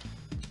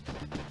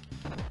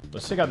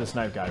 Let's take out this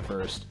knife guy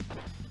first.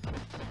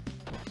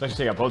 Let's actually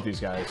take out both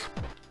these guys.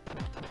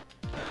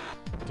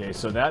 Okay,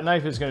 so that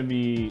knife is going to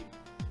be...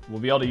 We'll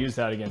be able to use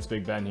that against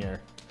Big Ben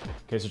here.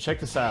 Okay, so check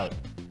this out.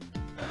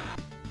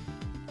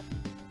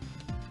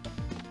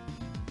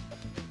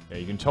 Yeah,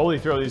 you can totally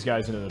throw these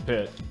guys into the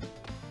pit.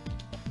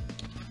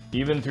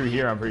 Even through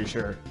here, I'm pretty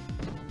sure.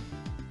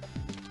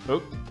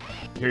 Oh,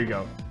 here you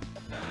go.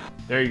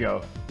 There you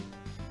go.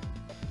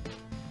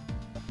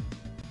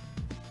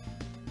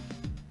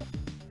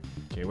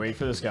 Okay, wait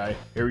for this guy.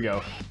 Here we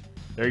go.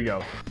 There you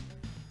go.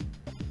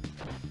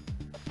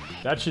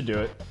 That should do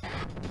it.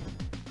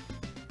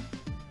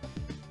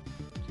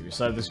 Okay, we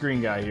slide this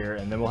green guy here,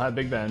 and then we'll have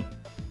Big Ben.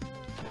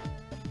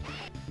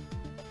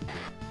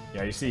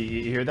 Yeah, you see,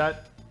 you hear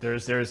that?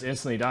 There's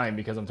instantly dying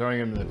because I'm throwing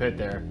him in the pit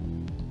there.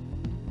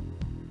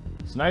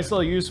 It's a nice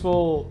little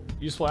useful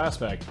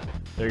aspect.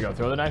 There you go.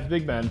 Throw the knife at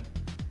Big Ben.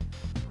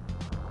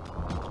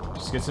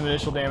 Just get some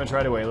initial damage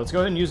right away. Let's go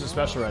ahead and use the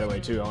special right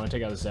away, too. I want to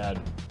take out this ad.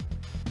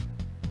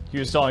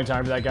 Huge stalling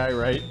time for that guy,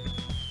 right?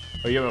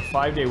 Oh, you have a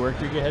 5-day work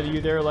week ahead of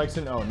you there,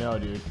 Alexin? Oh, no,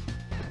 dude.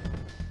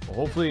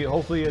 Well,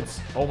 hopefully it's...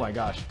 Oh, my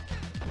gosh.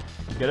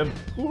 Get him.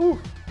 Woohoo!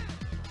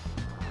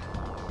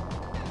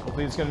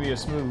 Hopefully it's going to be a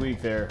smooth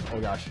week there.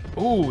 Oh, gosh.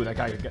 Ooh, that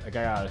guy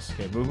got us.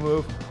 Okay,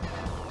 move.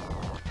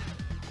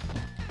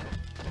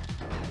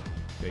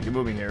 Okay, get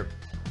moving here.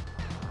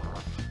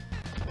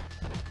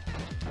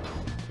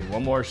 Okay,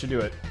 one more should do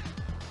it.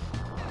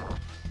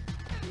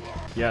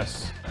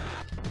 Yes.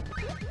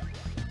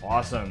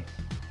 Awesome.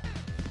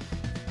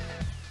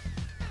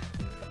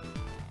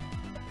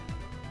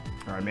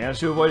 Alright,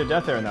 managed to avoid a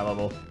death there in that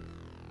level.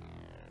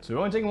 So we've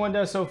only taken one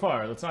death so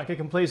far. Let's not get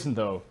complacent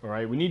though.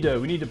 Alright, we need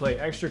to play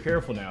extra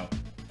careful now.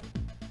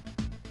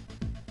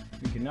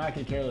 We cannot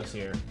get careless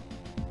here.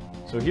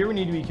 So here we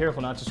need to be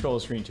careful not to scroll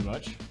the screen too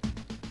much.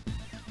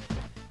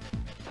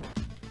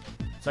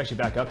 Let's actually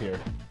back up here.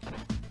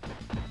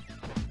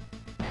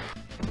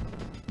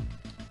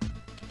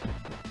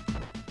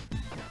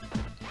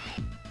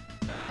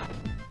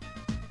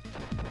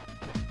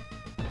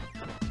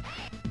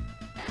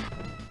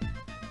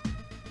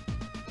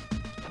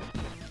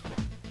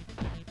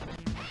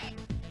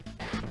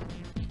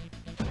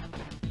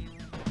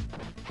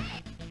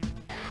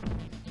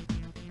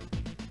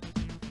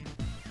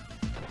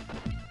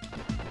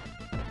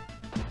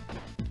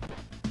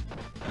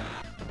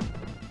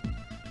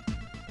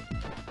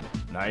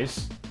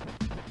 Nice.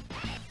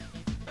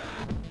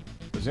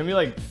 There's gonna be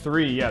like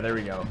 3. Yeah, there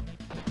we go.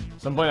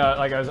 Some point,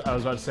 like I was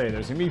about to say,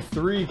 there's gonna be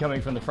 3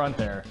 coming from the front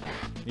there.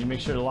 You need to make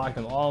sure to lock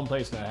them all in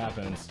place when that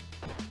happens.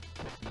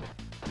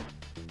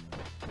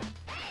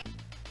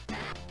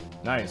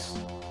 Nice.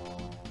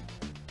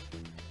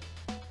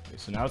 Okay,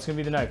 so now it's gonna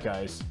be the knife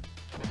guys.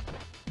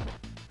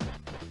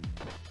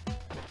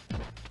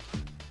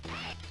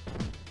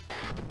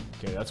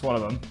 Okay, that's one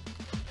of them.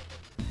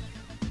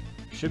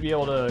 Should be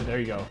able to. There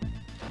you go.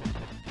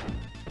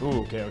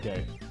 Ooh, okay,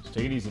 okay. Just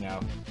take it easy now.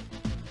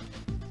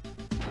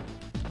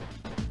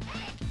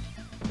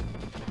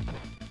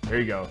 There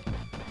you go.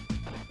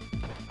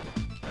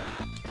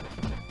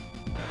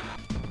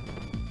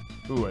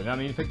 Ooh, I did not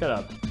mean to pick that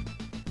up.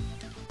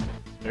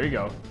 There you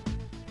go.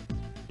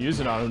 Use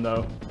it on him,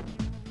 though.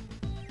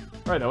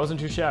 Alright, that wasn't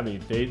too shabby.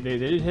 They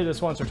did hit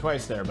us once or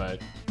twice there, but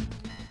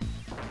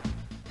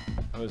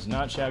that was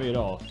not shabby at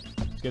all.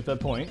 Let's get the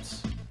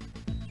points.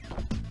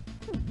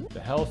 The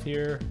health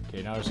here.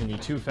 Okay, now there's going to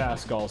be 2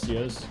 fast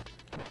Galcias.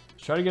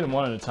 Let's try to get them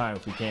one at a time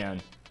if we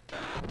can.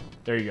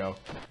 There you go.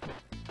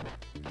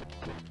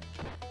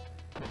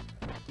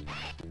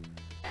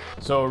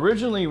 So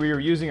originally we were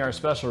using our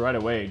special right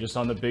away, just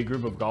on the big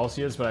group of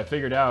Galcias, but I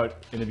figured out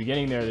in the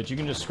beginning there that you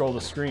can just scroll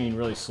the screen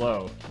really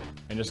slow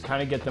and just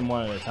kind of get them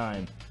one at a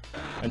time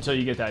until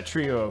you get that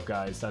trio of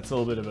guys. That's a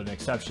little bit of an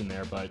exception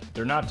there, but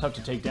they're not tough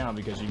to take down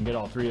because you can get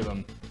all 3 of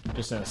them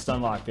just in a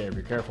stun lock there if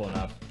you're careful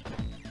enough.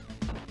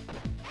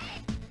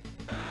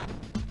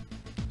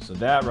 So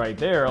that right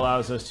there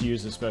allows us to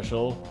use the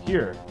special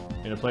here,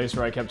 in a place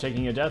where I kept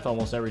taking a death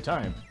almost every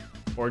time,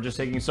 or just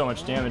taking so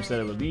much damage that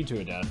it would lead to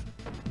a death.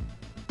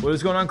 What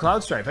is going on,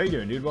 Cloud Stripe? How you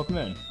doing, dude? Welcome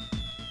in.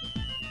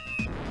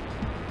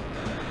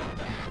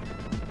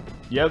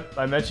 Yep,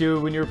 I met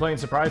you when you were playing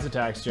Surprise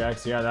Attacks,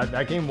 Jax. Yeah,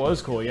 that game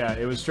was cool. Yeah,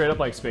 it was straight up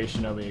like Space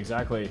Shinobi,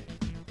 exactly.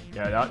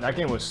 Yeah, that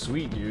game was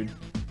sweet, dude.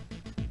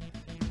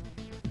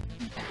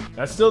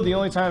 That's still the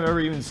only time I've ever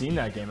even seen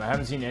that game. I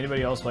haven't seen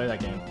anybody else play that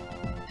game.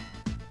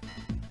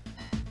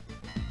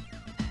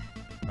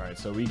 Alright,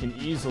 so we can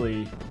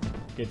easily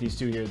get these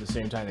 2 here at the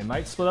same time. They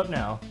might split up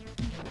now,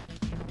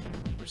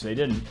 which they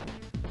didn't.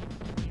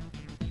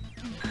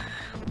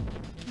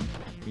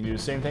 You can do the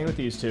same thing with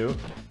these 2.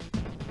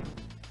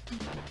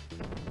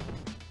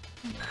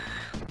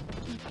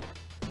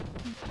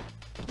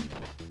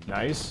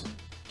 Nice.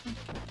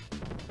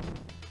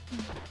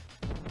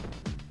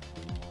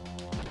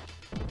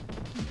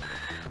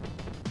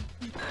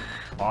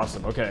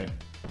 Awesome, okay.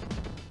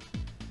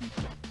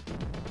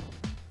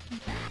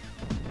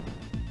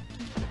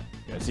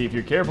 Yeah, see, if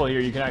you're careful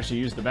here, you can actually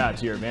use the bat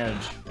to your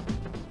advantage.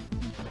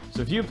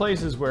 So a few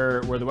places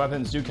where the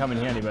weapons do come in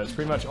handy, but it's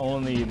pretty much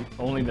only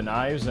the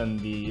knives and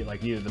the,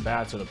 like, either the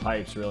bats or the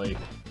pipes, really.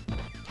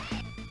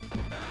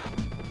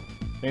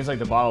 Things like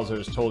the bottles are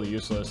just totally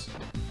useless.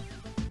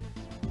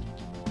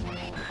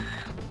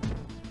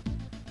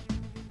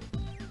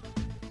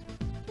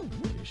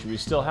 Should we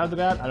still have the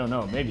bat? I don't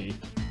know, maybe.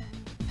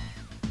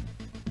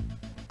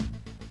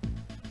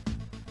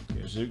 Okay,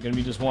 there's gonna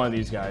be just one of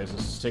these guys.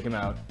 Let's take him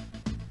out.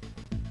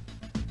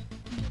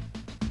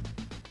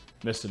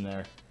 Missed him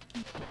there.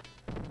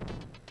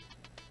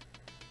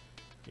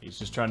 He's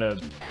just trying to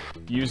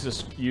use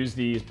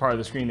the part of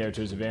the screen there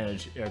to his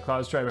advantage. Yeah,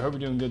 Cloud Stripe, I hope you're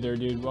doing good there,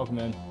 dude. Welcome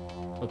in.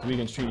 Hope the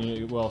weekend's treating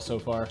you well so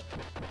far.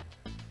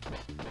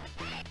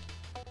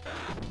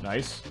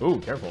 Nice. Ooh,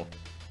 careful.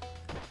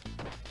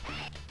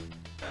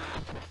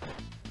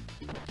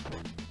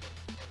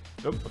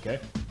 Oh, okay.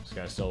 This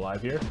guy's still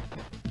alive here.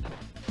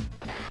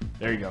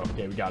 There you go.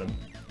 Okay, we got him.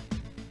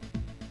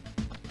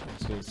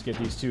 So let's get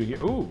these 2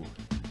 here. Ooh!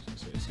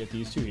 So let's get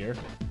these 2 here.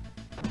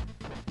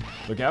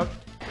 Look out.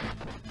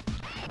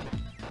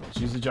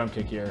 Let's use the jump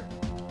kick here.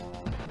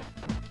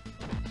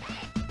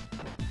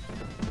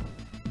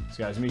 This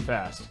guy's gonna be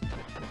fast.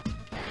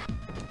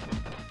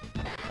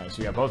 Alright, so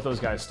we got both those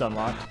guys stun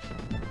locked.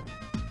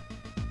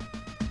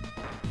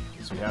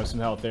 So we have some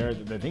health there. I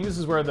think this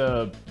is where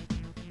the...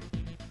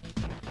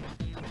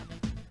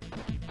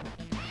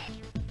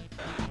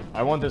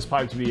 I want this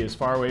pipe to be as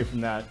far away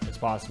from that as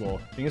possible.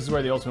 I think this is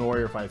where the Ultimate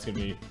Warrior fight's gonna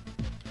be.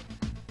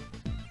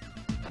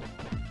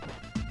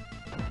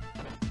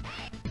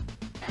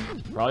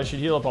 Probably should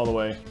heal up all the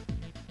way.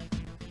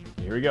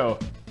 Here we go.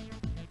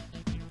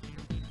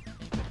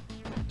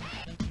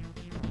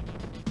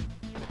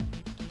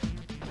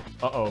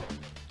 Uh-oh.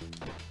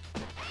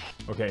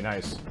 Okay,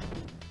 nice.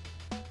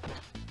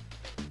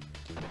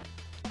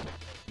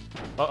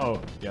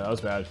 Uh-oh. Yeah, that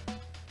was bad.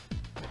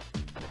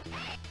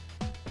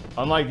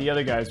 Unlike the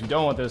other guys, we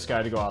don't want this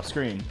guy to go off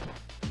screen.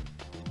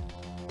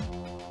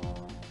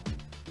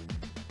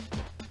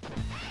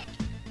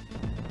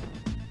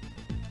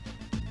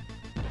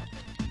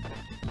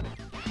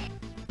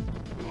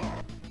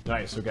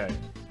 Nice, okay.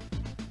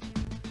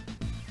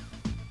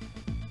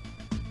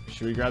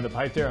 Should we grab the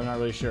pipe there? I'm not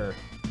really sure.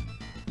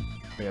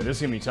 But yeah, this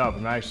is gonna be tough.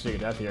 We might actually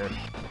take a death here.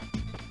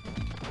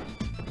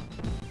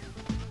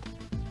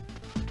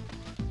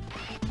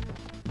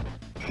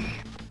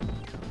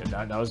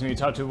 Yeah, that was gonna be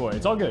tough to avoid.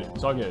 It's all good.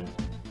 It's all good.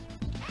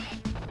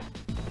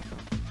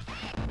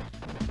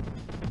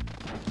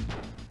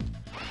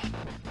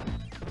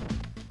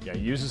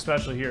 use a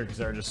special here because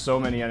there are just so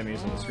many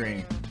enemies on the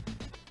screen.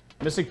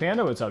 Mystic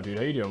Panda, what's up, dude?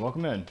 How you doing?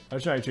 Welcome in.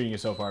 How's I treating you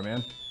so far,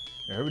 man?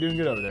 I hope we're doing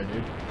good over there,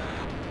 dude.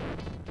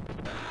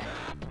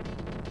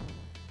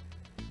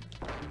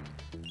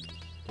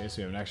 Okay, so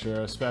we have an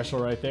extra special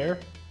right there.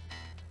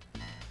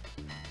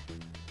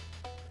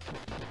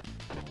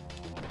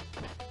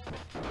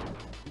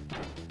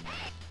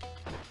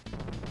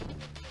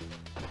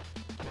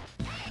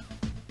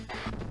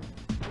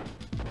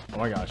 Oh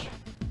my gosh.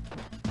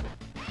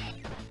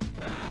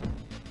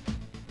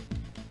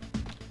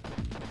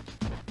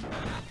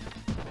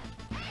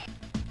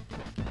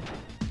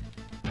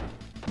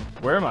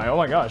 Where am I? Oh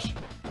my gosh.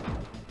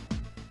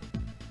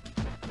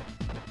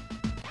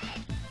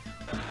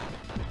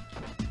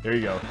 There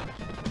you go.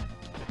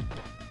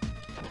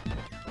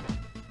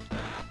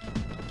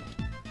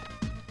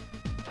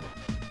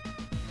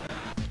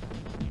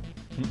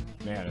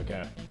 Man,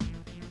 okay.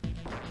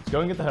 Let's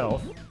go and get the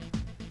health.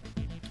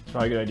 It's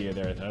probably a good idea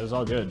there. That is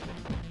all good.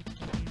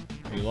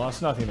 We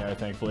lost nothing there,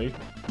 thankfully.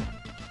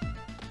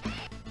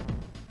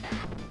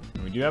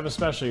 And we do have a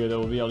special here that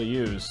we'll be able to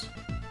use.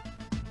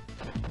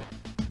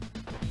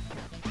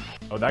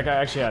 Oh, that guy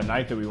actually had a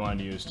knife that we wanted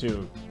to use,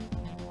 too.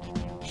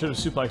 Should have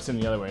suplexed him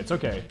the other way. It's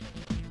okay.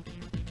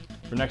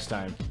 For next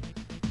time.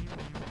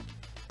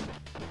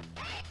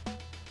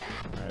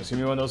 Alright, it's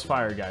gonna be one of those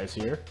fire guys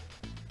here.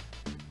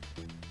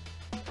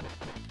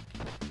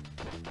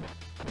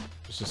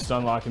 Just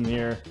stun lock him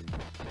here.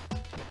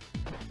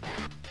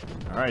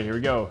 Alright, here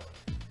we go.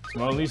 It's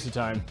Mona Lisa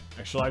time.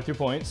 Extra life 2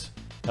 points.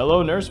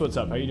 Hello, nurse. What's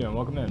up? How you doing?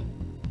 Welcome in.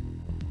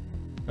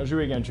 How's your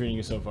weekend treating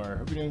you so far?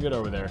 Hope you're doing good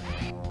over there.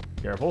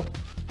 Careful.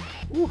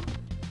 Ooh.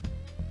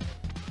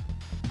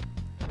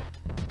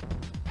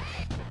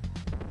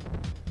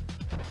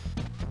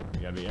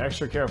 You gotta be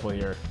extra careful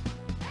here.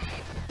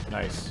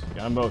 Nice.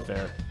 Got them both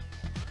there.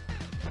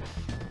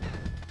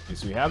 Okay,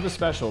 so we have the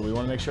special. We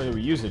want to make sure that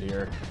we use it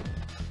here.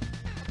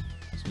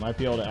 So we might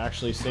be able to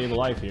actually save a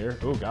life here.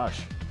 Oh,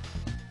 gosh.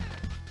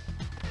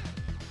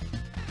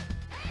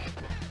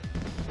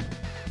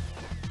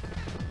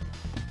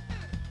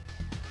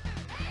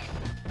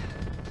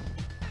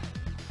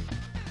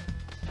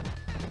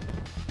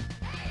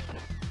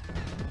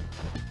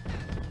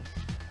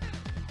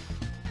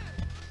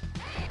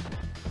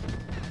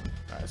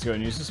 Let's go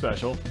ahead and use the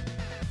special.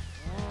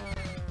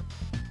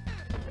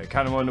 I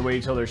kind of wanted to wait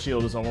until their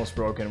shield is almost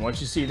broken. Once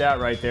you see that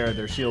right there,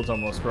 their shield's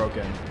almost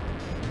broken.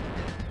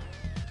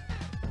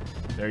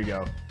 There you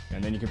go.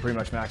 And then you can pretty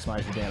much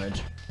maximize your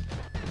damage.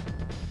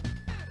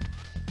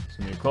 It's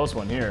going to be a close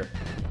one here.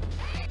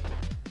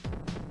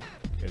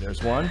 Okay,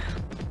 there's one.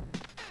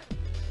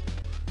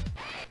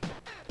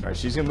 Alright,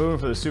 she's going to move in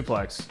for the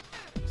suplex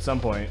at some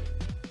point.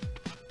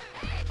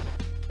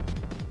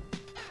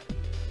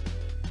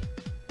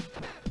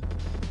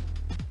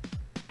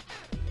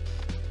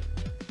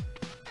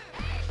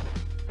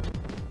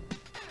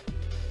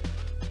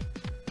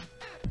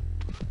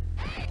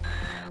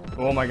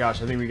 Oh my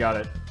gosh, I think we got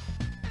it.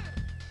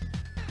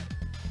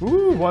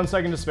 Ooh, 1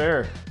 second to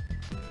spare.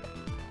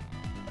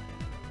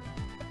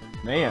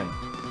 Man.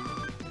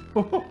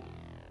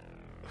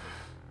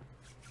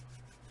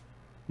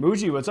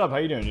 Muji, what's up? How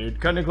you doing, dude?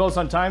 Cutting it close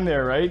on time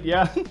there, right?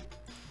 Yeah.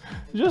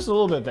 Just a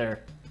little bit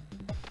there.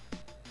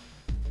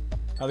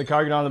 How the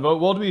car get on the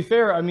boat? Well, to be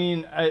fair, I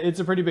mean,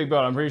 it's a pretty big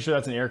boat. I'm pretty sure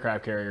that's an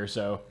aircraft carrier,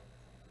 so.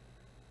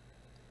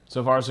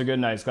 So far, so good.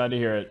 Nice. Glad to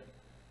hear it.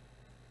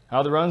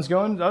 How the run's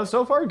going?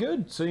 So far,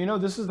 good. So, you know,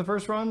 this is the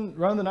first run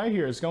of the night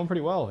here. It's going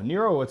pretty well.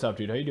 Nero, what's up,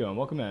 dude? How you doing?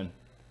 Welcome in.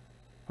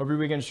 Hope your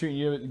weekend's treating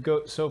you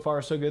go so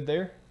far so good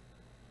there.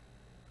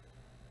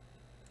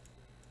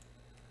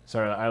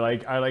 Sorry, I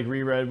like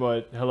reread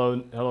what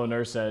Hello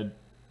Nurse said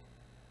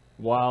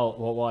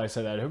while I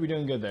said that. I hope you're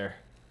doing good there.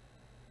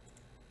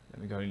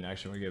 Let me go ahead and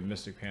actually give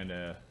Mystic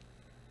Panda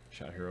a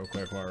shot here real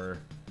quick while we're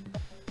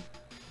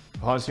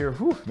pause here.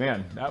 Whew,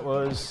 man, that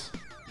was.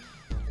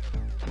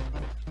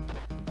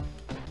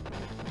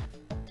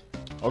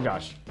 Oh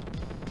gosh,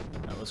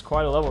 that was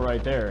quite a level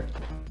right there.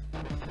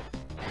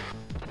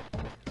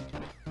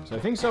 So I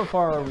think so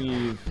far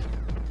we've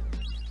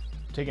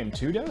taken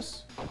 2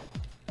 deaths.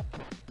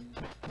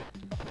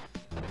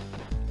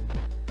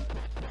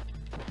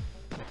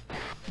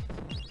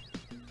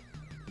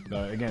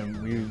 But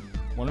again, we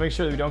want to make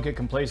sure that we don't get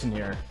complacent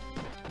here.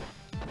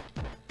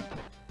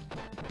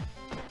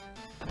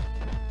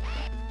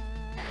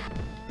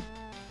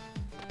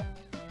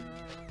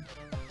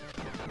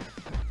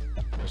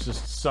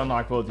 Just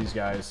sunlock both these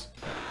guys.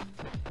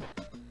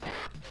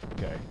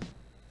 Okay.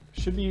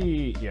 Should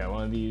be, yeah,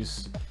 one of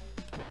these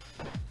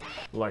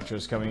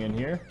Electros coming in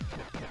here.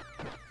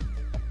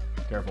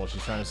 Careful,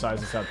 she's trying to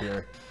size us up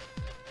here.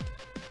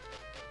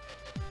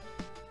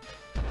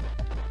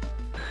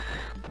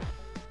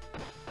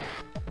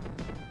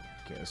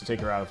 Okay, let's take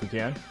her out if we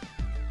can.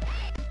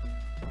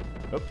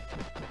 Oop.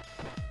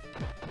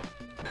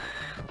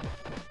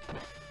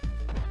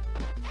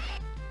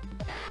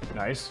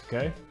 Nice,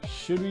 okay.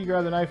 Should we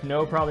grab the knife?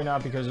 No, probably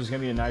not, because there's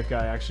going to be a knife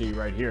guy actually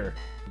right here.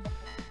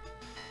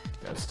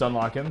 Gotta stun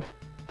lock him.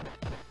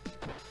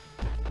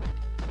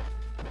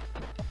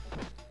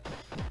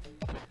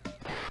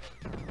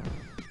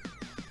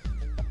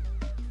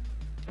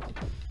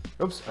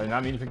 Oops, I did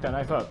not mean to pick that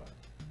knife up.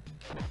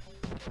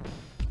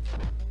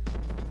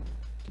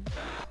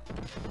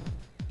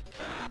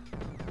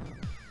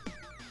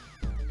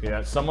 Okay,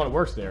 that somewhat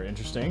works there.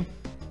 Interesting.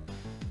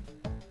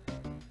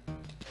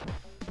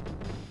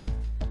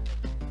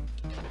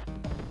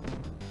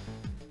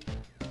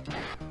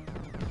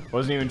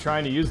 Wasn't even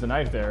trying to use the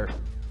knife there,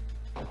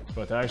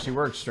 but that actually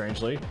worked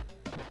strangely.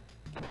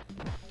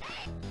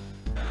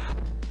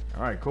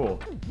 Alright,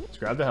 cool. Let's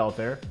grab the health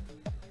there.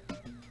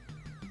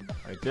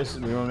 Alright, this,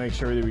 we want to make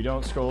sure that we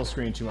don't scroll the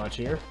screen too much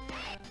here.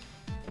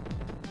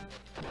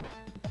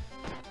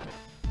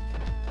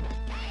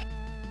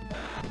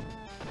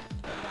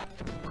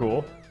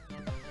 Cool.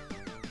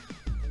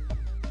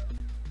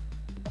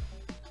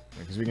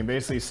 Because we can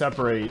basically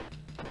separate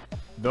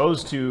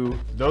those two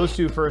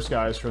first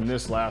guys from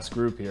this last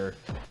group here.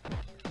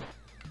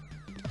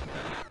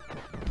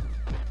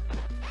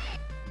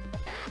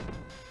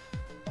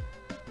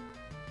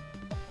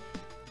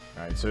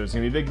 Alright, so it's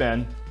gonna be Big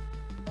Ben.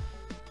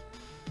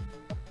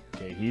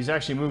 Okay, he's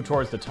actually moved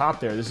towards the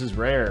top there. This is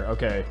rare.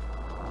 Okay.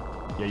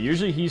 Yeah,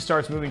 usually he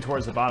starts moving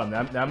towards the bottom.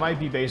 That might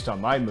be based on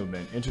my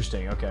movement.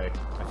 Interesting, okay.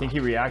 I think he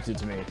reacted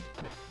to me.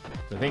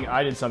 So I think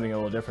I did something a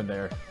little different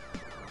there.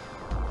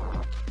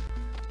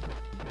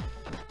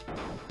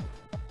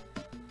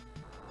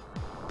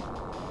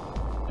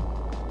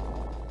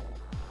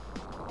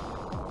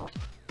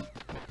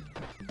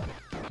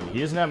 Okay, he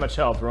doesn't have much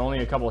health. We're only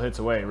a couple hits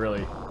away,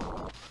 really.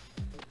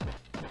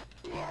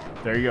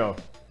 There you go.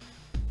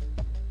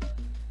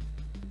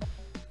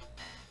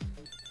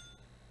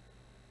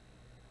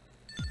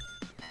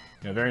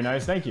 Yeah, very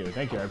nice. Thank you.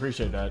 Thank you. I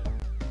appreciate that.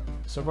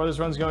 So far, this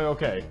run's going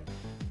okay.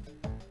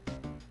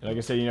 And like I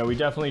said, you know, we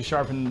definitely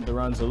sharpened the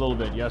runs a little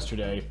bit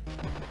yesterday.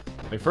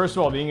 Like, first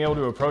of all, being able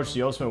to approach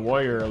the Ultimate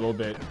Warrior a little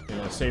bit in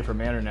a safer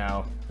manner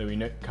now that we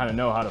kind of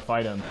know how to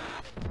fight him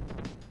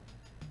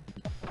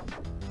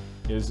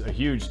is a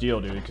huge deal,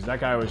 dude, because that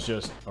guy was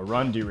just a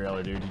run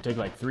derailer, dude. He'd take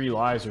like 3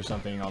 lives or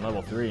something on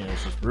level 3, and it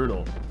was just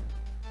brutal.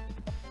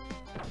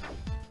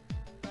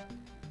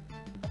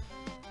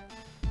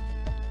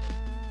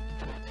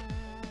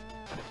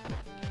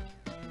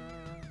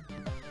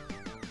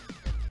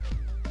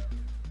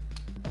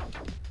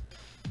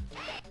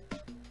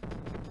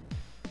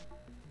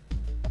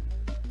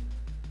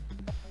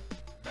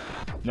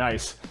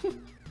 Nice.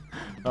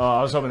 Oh,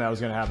 I was hoping that was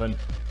going to happen.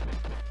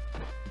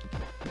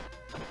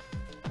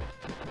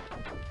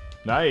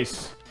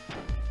 Nice.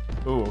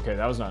 Ooh, okay,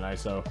 that was not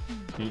nice, though.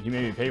 He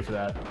made me pay for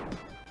that.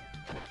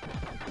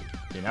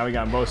 Okay, now we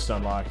got them both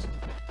stun locked.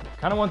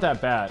 Kind of want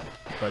that bat,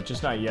 but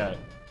just not yet.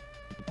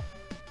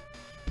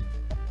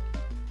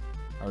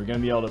 Are we going to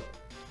be able to...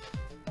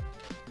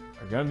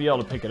 Are we going to be able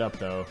to pick it up,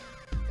 though?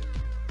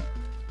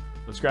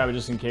 Let's grab it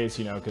just in case,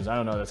 you know, because I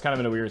don't know. That's kind of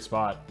in a weird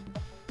spot.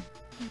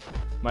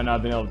 Might not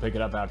have been able to pick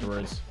it up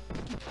afterwards.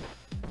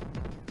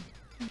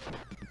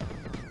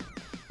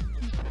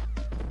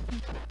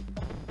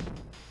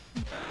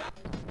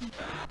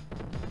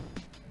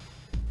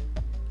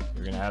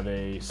 We're going to have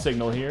a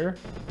signal here.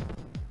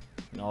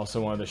 And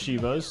also one of the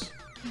Shivas.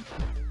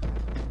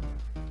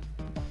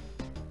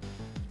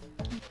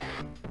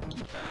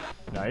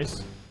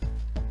 Nice.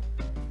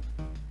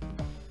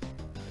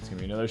 It's going to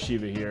be another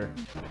Shiva here.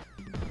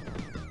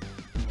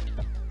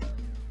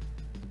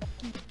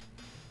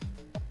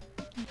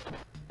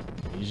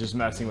 He's just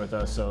messing with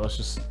us, so let's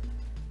just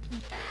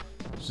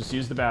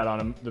use the bat on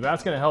him. The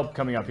bat's gonna help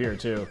coming up here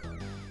too.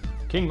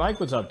 King Mike,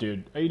 what's up,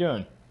 dude? How you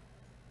doing?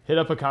 Hit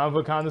up a comic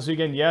book con this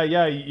weekend?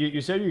 Yeah.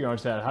 You said you were going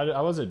to that.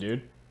 How was it,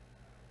 dude?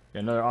 Got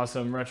another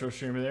awesome retro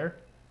streamer there.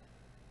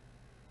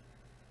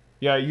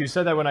 Yeah, you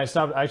said that when I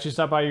actually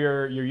stopped by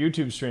your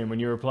YouTube stream when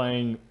you were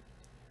playing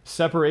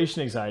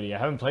Separation Anxiety. I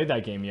haven't played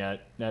that game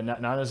yet.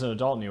 Not as an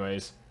adult,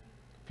 anyways.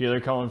 Peter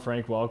Cullen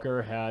Frank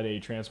Welker had a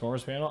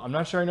Transformers panel. I'm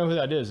not sure I know who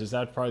that is. Is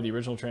that part of the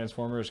original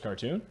Transformers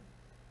cartoon?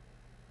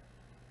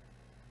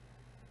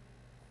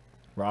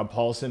 Rob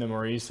Paulson and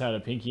Maurice had a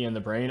Pinky and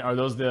the Brain. Are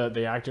those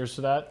the actors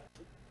for that?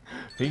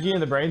 Pinky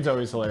and the Brain's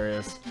always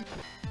hilarious.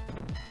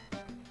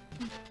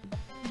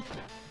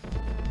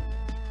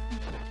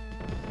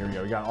 Here we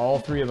go. We got all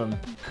 3 of them.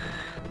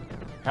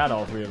 Had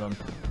all 3 of them.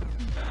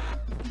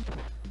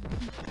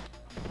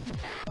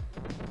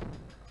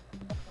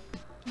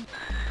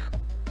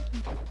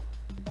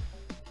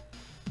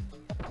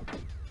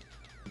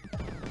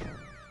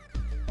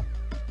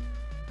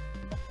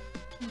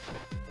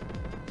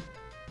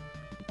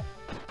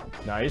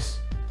 Nice.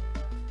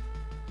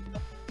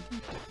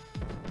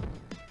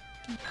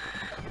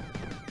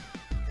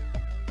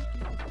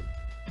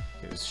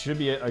 Okay, this should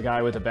be a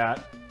guy with a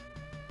bat.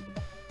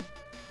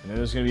 And then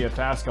there's going to be a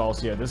fast call.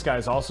 So yeah, this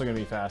guy's also going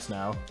to be fast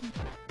now.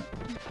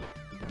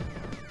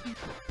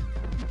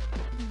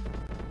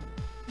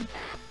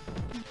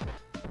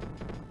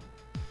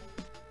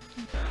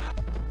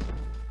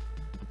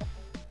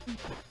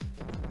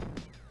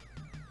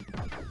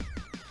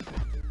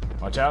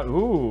 Watch out.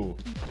 Ooh.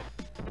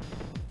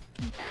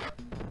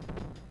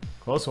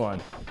 Close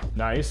one.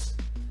 Nice.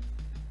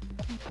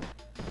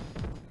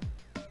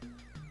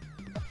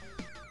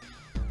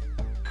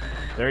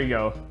 There you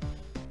go.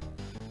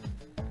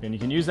 And you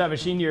can use that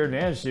machine to your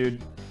advantage,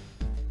 dude.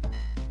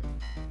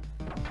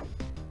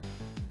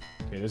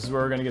 Okay, this is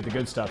where we're gonna get the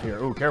good stuff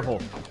here. Ooh,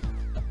 careful.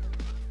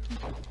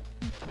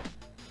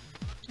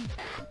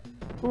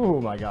 Ooh,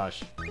 my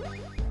gosh.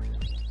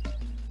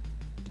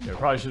 Okay,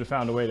 probably should have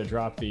found a way to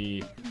drop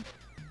the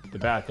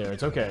bat there.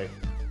 It's okay.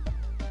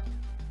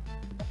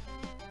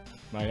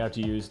 Might have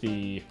to use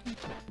the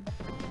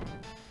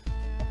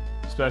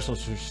special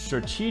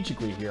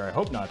strategically here. I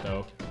hope not,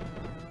 though.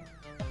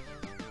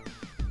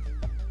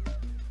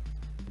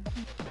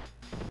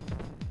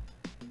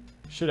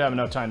 Should have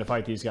enough time to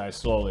fight these guys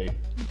slowly.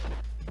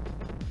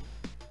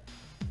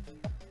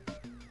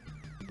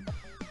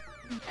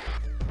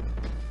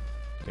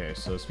 Okay,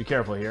 so let's be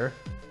careful here.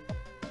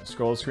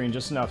 Scroll the screen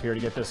just enough here to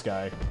get this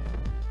guy.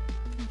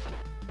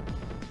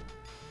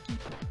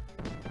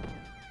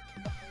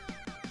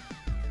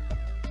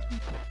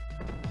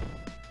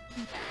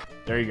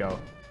 There you go.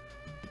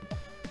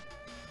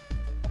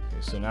 Okay,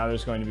 so now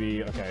there's going to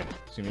be... Okay,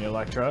 it's going to be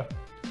Electra.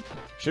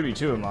 Should be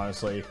two of them,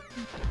 honestly.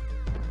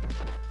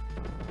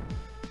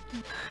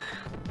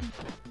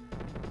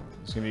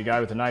 There's going to be a guy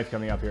with a knife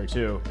coming up here,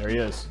 too. There he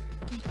is.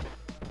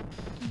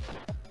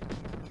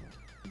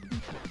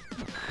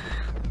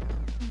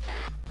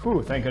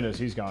 Whew, thank goodness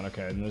he's gone.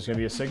 Okay, and there's going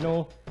to be a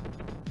signal.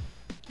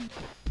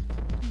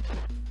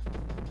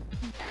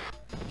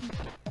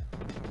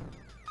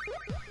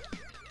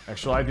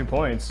 Extra life, 2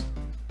 points.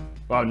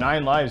 Wow,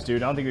 9 lives,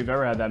 dude. I don't think we've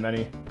ever had that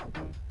many.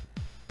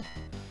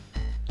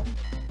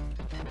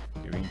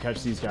 Okay, we can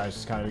catch these guys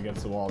just kind of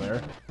against the wall there.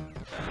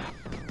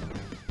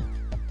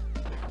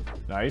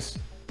 Nice.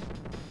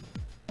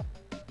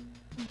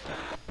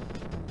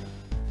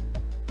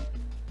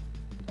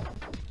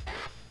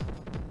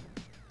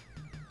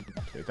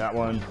 Get that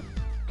one.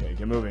 Okay,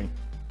 get moving.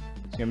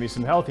 There's gonna be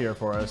some health here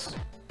for us.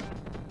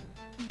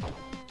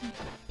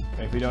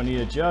 If we don't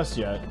need it just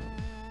yet.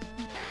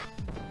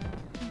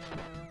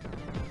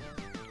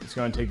 It's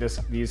going to take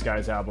these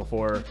guys out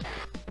before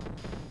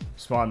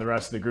spawn the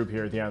rest of the group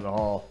here at the end of the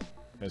hall.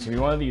 It's going to be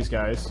one of these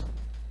guys.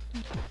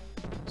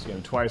 Let's get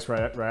him twice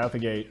right out the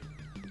gate.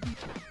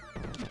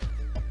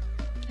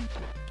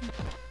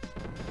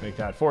 Make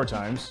that 4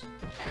 times.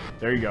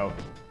 There you go.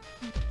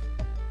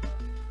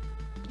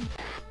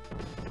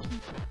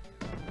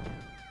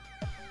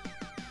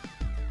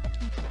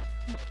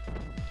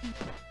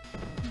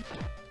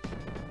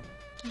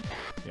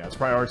 Yeah, let's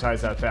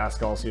prioritize that fast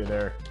Galcia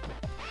there.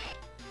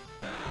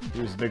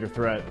 Here's a bigger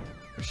threat.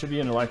 There should be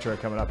an Electra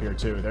coming up here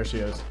too. There she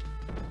is.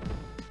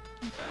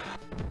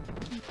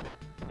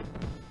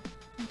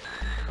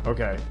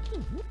 Okay.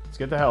 Let's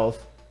get the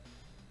health.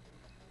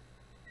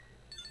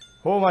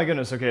 Oh my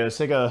goodness. Okay, let's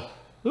take a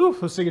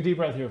deep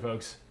breath here,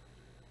 folks.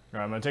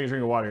 Alright, I'm gonna take a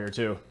drink of water here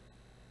too.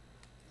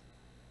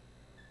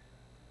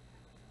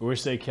 I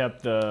wish they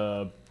kept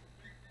the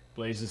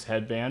Blaze's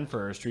headband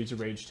for Streets of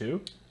Rage 2.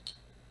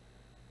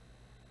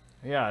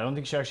 Yeah, I don't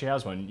think she actually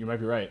has one. You might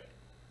be right.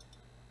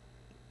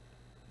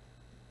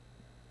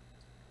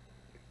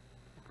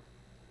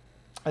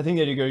 I think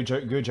they did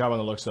a good job on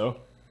the looks, though.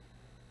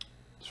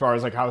 As far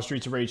as like how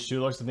Streets of Rage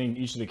 2 looks, I think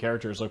each of the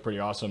characters look pretty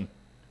awesome.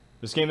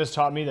 This game has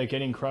taught me that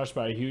getting crushed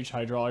by a huge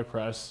hydraulic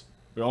press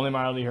would only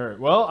mildly hurt.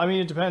 Well, I mean,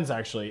 it depends,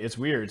 actually. It's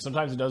weird.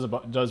 Sometimes it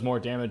does more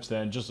damage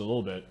than just a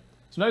little bit.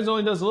 Sometimes it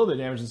only does a little bit of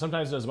damage, and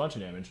sometimes it does a bunch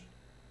of damage.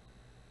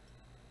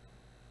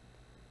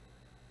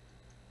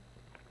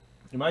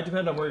 It might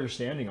depend on where you're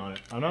standing on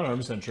it. I'm not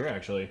 100% sure,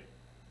 actually.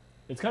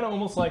 It's kind of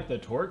almost like the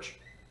torch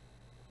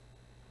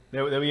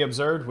that we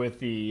observed with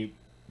the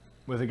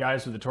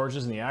guys with the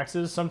torches and the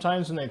axes.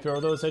 Sometimes when they throw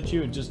those at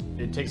you,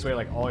 it takes away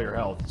like all your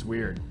health. It's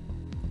weird.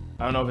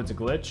 I don't know if it's a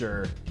glitch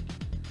or...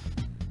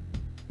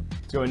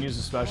 Let's go and use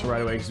the special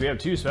right away, because we have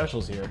 2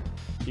 specials here.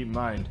 Keep in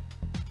mind.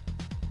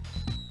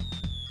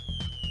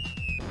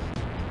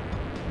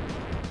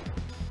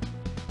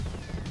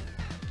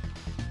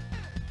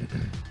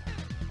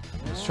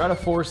 Let's try to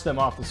force them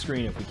off the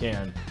screen if we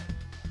can.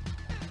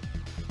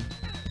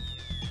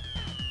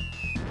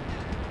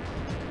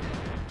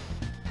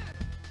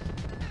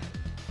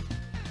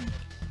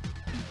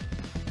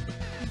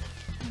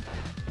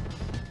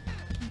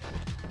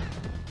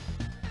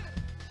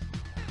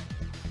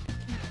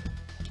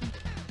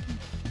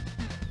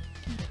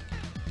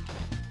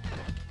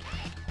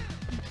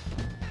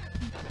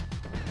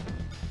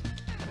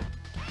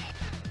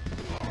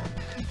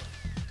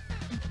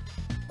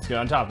 Get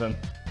on top of him.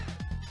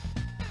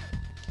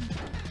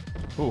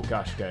 Oh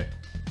gosh, okay.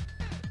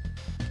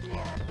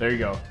 There you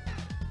go.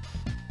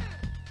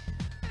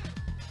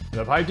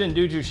 The pipe didn't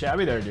do too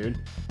shabby there, dude.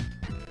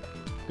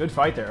 Good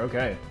fight there,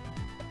 okay.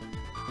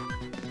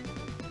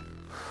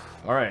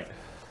 Alright.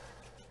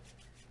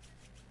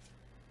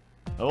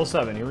 Level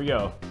 7, here we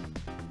go.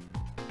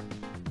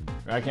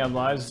 Racking up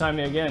lives,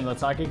 timing again,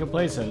 let's not get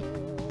complacent.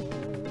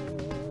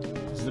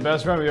 This is the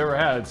best run we've ever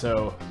had,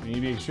 so we need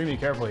to be extremely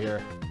careful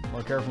here.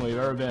 More careful than we've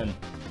ever been.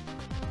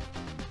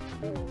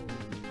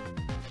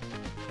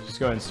 Just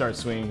go ahead and start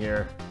swinging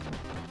here.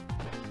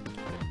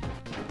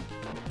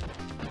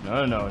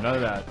 No, none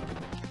of that.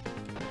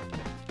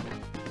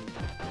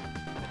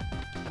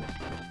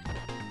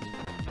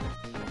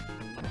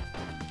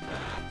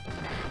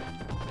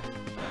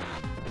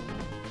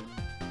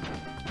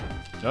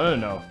 No, no,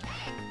 no.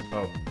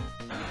 Oh.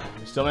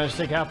 We still managed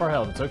to take half our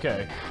health. It's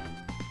okay.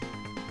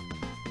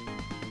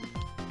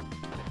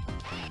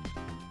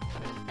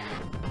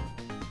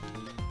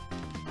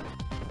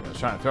 I was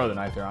trying to throw the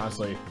knife there,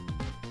 honestly.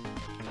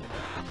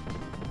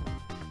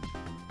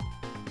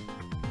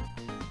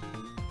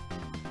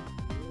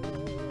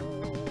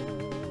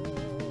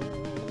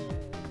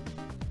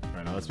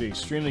 Alright, now let's be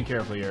extremely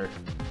careful here.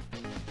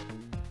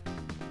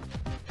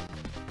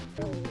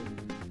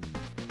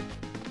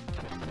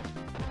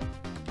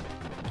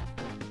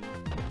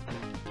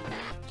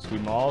 Keep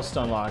them all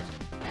stun locked.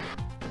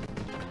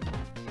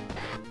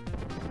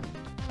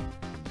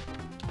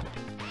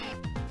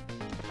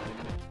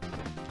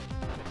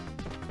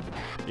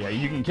 Yeah,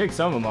 you can kick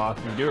some of them off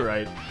if you do it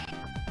right.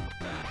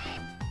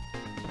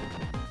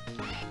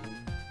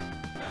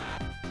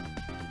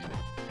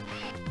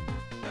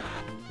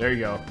 There you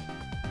go.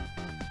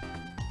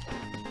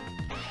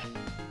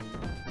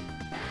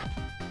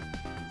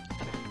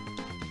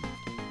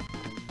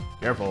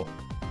 Careful.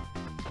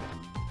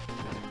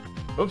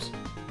 Oops.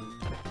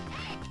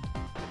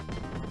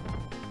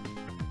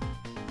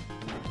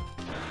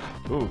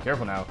 Ooh,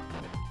 careful now.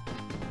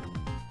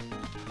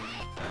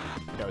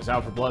 Yeah, I was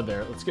out for blood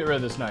there. Let's get rid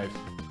of this knife.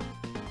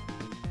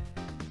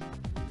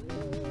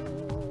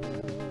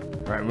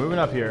 Alright, moving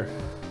up here.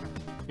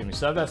 Okay, we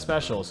still have that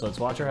special, so let's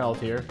watch our health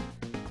here.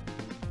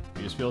 If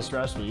you just feel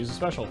stressed, we'll use a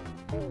special.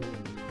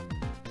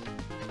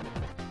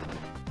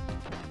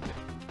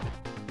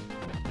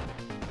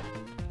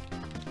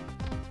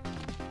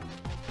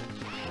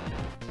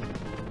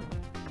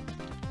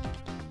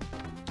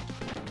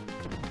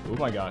 Oh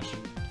my gosh.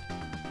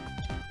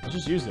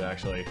 Let's just use it,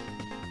 actually.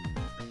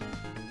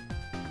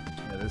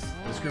 Yeah,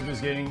 this group is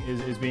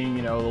being,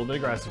 you know, a little bit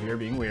aggressive here,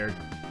 being weird.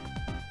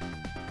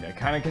 Yeah, I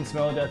kind of can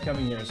smell death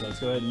coming here, so let's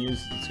go ahead and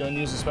use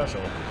the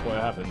special before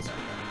it happens.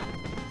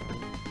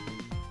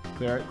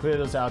 Clear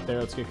those out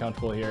there. Let's get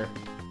comfortable here.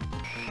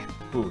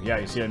 Ooh, yeah,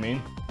 you see what I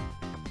mean?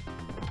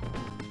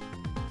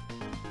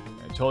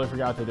 I totally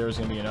forgot that there was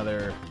gonna be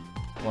another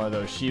one of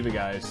those Shiva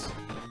guys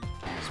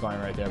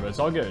spawning right there, but it's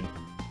all good.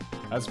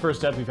 That's the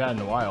first death we've had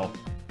in a while.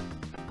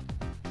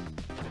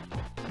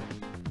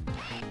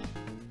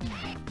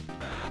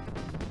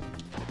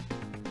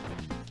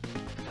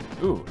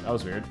 Ooh, that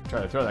was weird.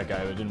 Tried to throw that guy,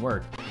 but it didn't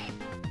work.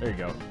 There you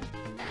go.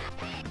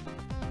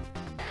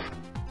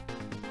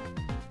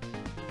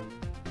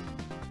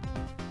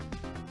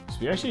 So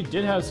we actually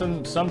did have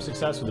some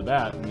success with the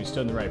bat when we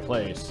stood in the right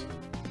place.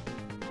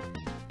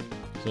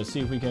 So let's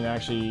see if we can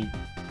actually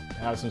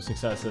have some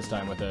success this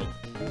time with it.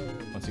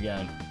 Once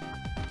again.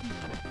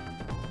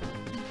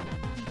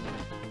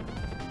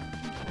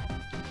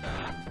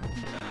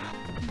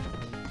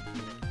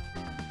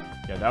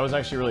 Yeah, that was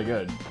actually really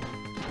good.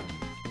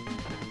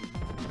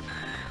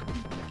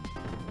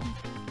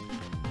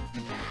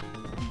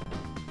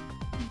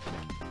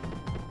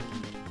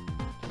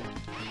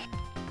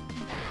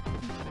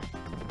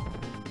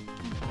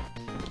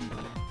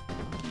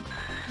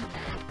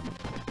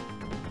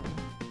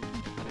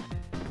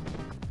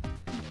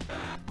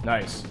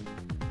 Nice.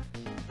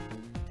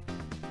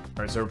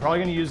 Alright, so we're probably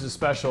going to use the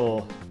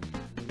special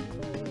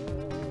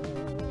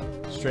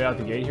straight out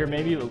the gate here,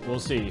 maybe? We'll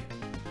see.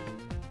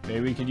 Maybe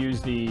we could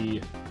use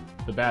the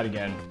bat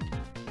again.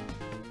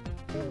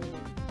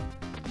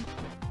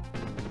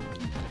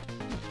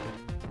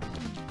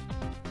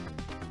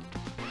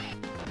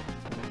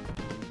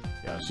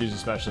 Yeah, let's use the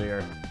special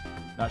here.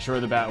 Not sure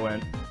where the bat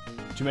went.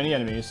 Too many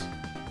enemies.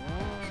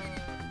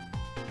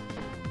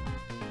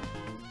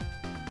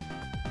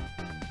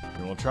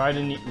 We'll try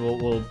to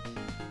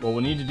what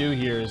we'll need to do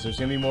here is there's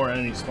gonna be more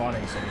enemies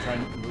spawning, so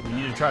we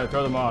need to try to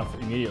throw them off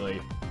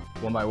immediately,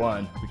 one by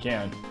one, if we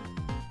can.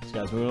 This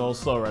guy's moving a little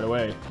slow right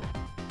away.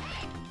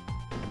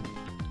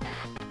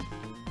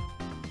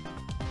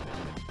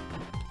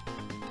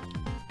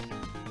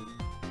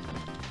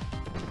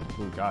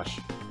 Oh gosh,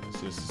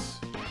 this is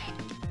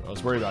what I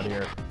was worried about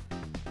here.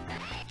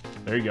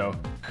 There you go.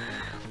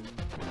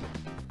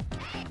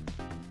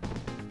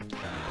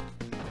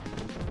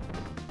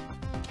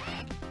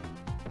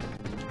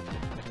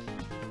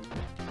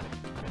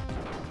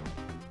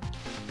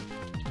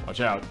 Watch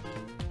out.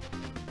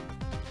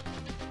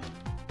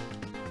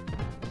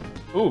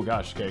 Ooh,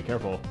 gosh, okay,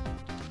 careful.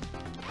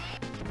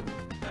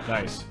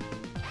 Nice.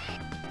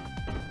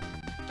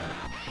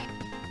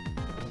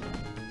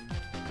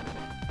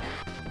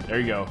 There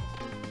you go.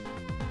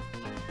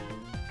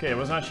 Okay, it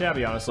was not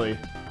shabby, honestly.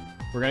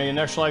 We're gonna get an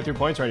extra life through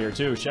points right here,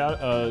 too.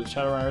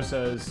 Shadowrunner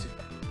says,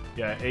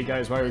 yeah, 8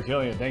 guys, why are you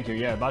killing it? Thank you.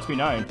 Yeah, about to be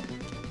 9.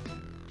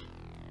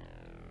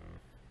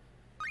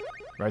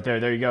 Right there,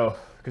 there you go.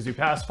 Because we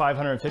passed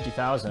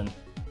 550,000.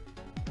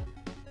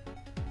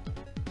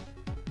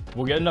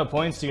 We'll get enough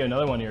points to get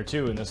another one here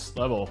too in this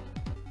level.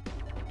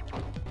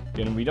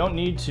 And we don't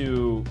need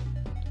to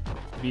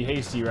be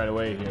hasty right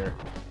away here.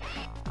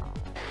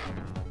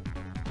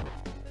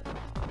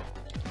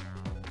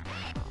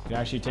 We can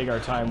actually take our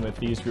time with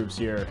these groups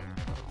here.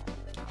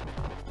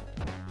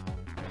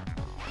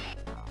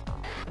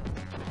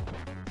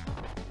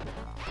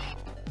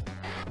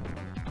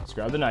 Let's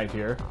grab the knife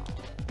here.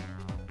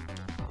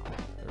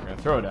 We're gonna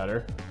throw it at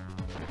her.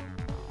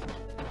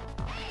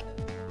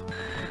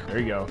 There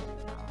you go.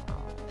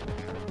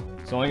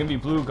 It's only gonna be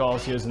blue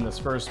Galcias in this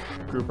first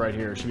group right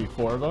here. There should be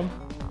 4 of them.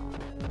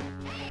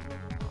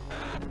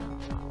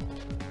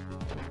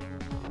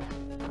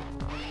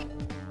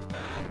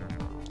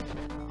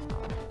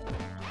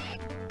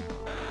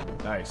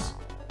 Nice.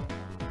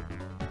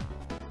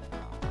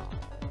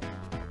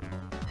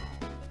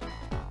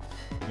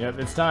 Yep,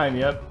 it's time.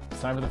 Yep,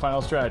 it's time for the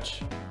final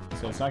stretch.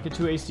 So let's not get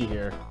too hasty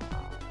here.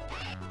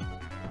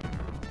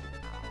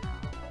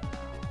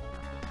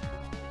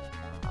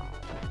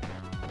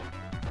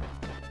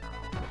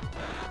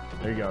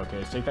 There you go. Okay,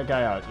 let's take that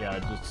guy out. Yeah,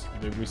 just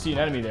if we see an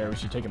enemy there, we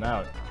should take him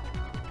out.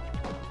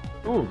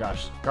 Ooh,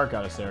 gosh, Cart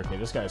got us there. Okay,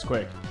 this guy's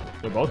quick.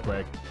 They're both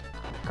quick.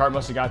 Cart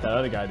must have got that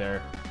other guy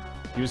there.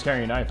 He was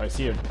carrying a knife. I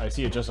see it. I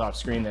see it just off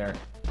screen there,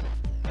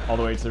 all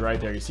the way to the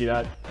right there. You see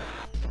that?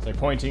 It's like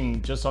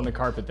pointing just on the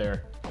carpet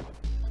there.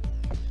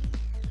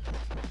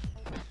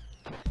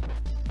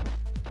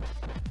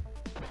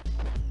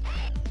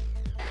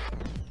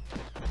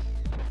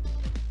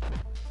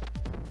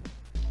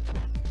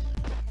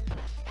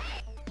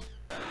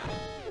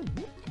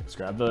 Let's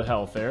grab the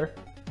health there.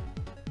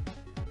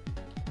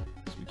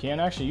 So we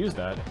can't actually use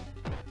that.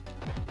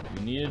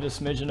 We needed a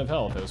smidgen of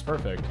health. It was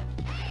perfect.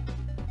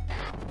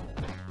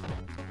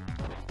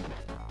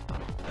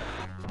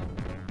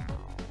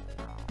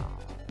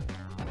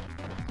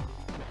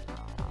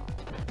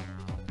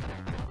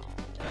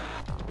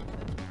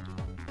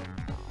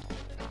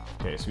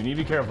 Okay, so we need to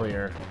be careful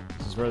here.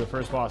 This is where the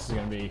first boss is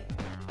going to be.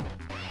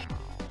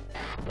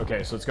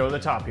 Okay, so let's go to the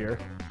top here.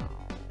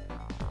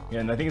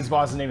 And I think his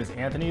boss's name is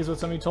Anthony, is what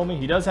somebody told me.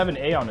 He does have an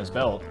A on his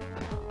belt.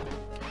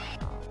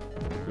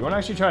 We want to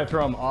actually try to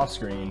throw him off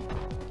screen.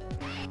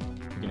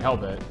 We can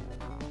help it.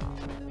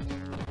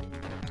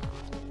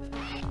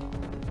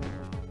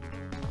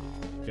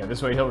 Yeah,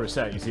 this way he'll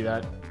reset. You see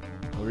that?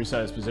 He'll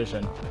reset his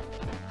position.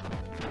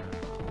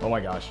 Oh my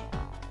gosh.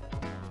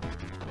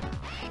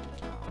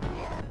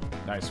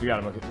 Nice, we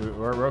got him. Okay,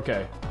 we're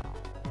okay.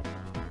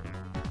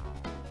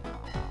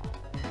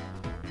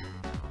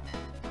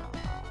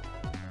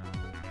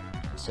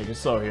 Let's take it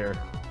slow here.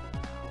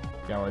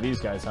 Got one of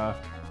these guys, huh?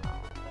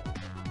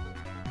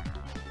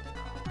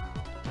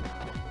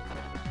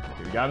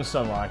 Okay, we got him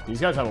stun locked.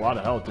 These guys have a lot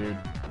of health, dude.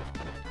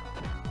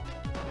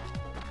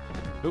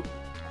 Oop.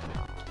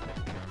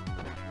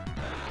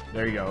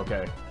 There you go,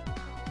 okay.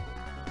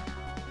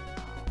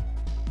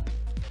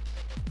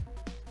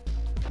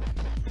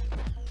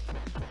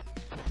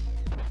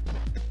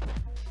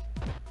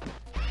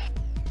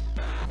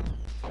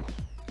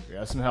 We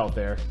got some health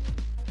there.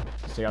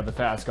 Let's take out the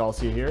fast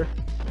Galcia here.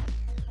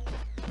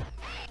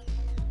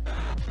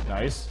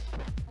 Nice.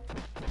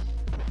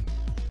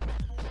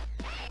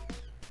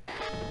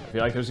 I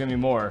feel like there's gonna be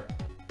more.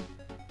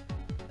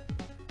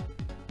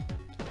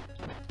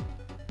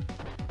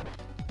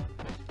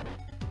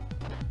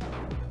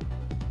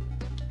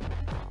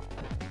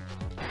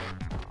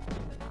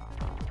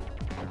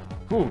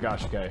 Ooh,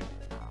 gosh, okay.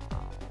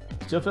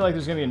 Still feel like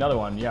there's gonna be another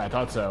one. Yeah, I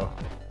thought so.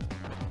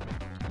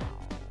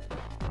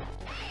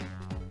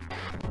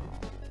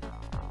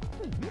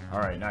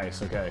 Alright,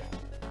 nice, okay.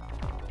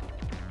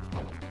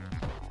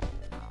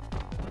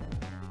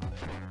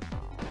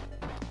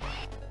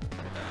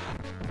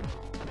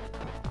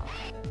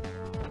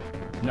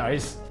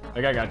 Nice.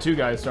 That guy got 2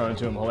 guys thrown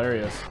into him.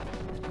 Hilarious.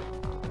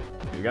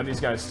 We got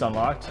these guys stun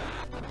locked.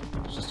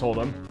 Let's just hold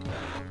them.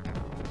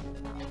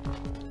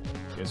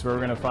 Okay, so we're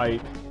gonna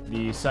fight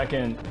the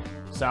second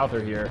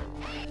Souther here.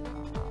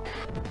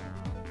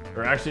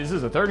 Or actually, this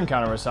is the third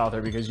encounter with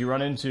Souther because you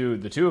run into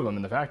the 2 of them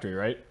in the factory,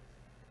 right?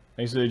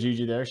 Thanks for the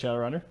GG there,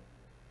 Shadowrunner.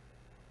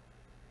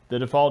 The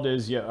default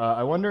is, yeah,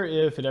 I wonder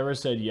if it ever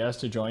said yes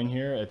to join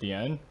here at the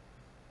end.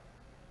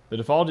 The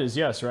default is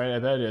yes, right? I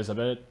bet it is.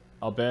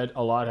 I'll bet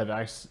a lot have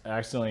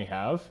accidentally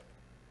have.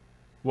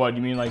 What,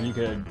 you mean like you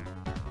could...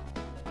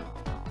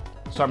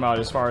 It's talking about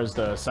as far as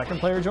the second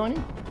player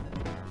joining?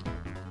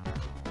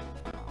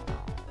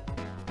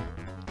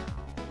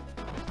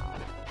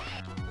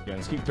 Yeah,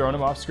 let's keep throwing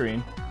him off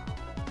screen.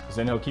 Because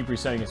then he'll keep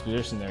resetting his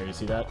position there, you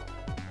see that?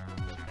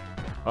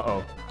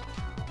 Uh-oh.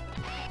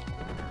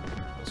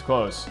 It's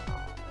close.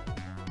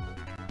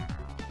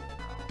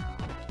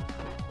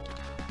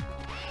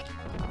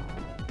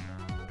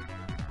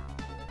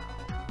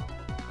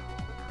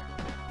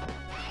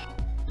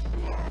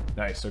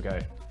 Nice, okay.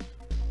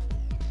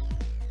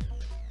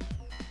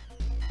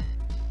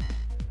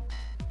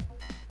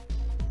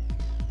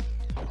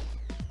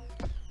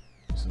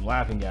 Some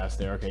laughing gas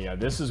there. Okay, yeah,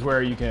 this is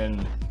where you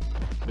can...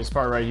 This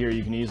part right here,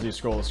 you can easily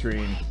scroll the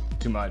screen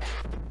too much.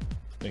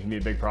 It can be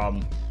a big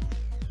problem.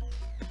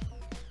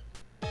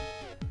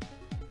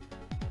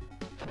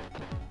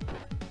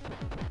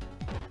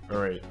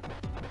 Alright.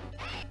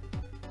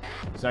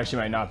 This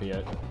actually might not be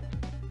it.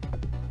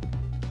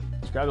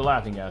 Let's grab the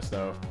laughing gas,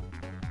 though.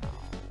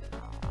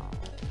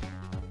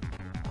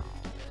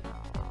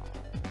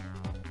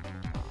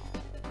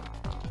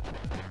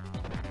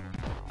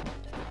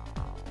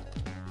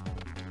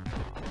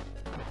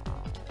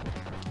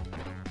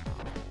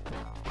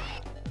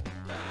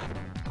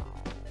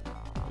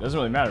 doesn't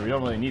really matter. We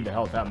don't really need the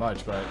health that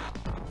much, but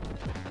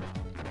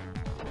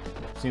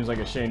seems like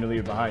a shame to leave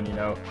it behind, you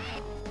know.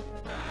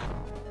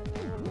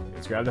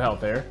 Let's grab the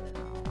health there.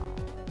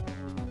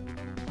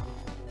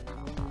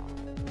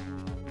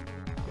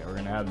 Okay, we're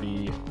gonna have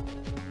the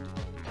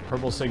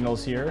purple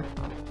signals here.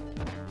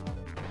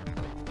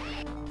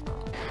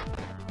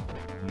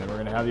 And then we're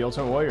gonna have the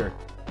Ultimate Warrior.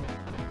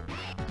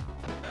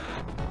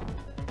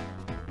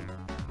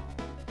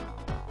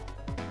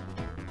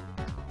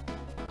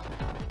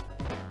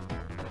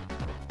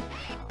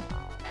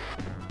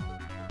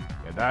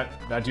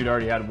 That dude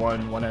already had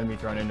one enemy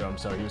thrown into him,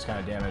 so he was kind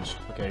of damaged.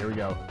 Okay, here we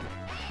go.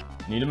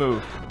 Need to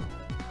move.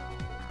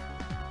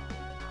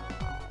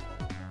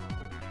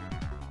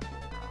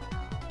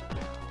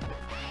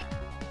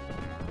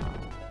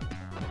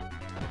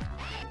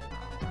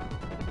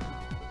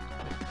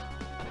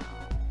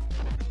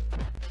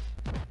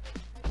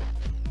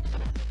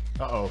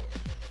 Uh-oh.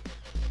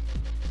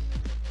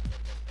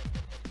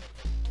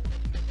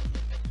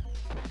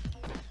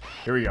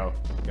 Here we go.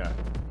 Okay.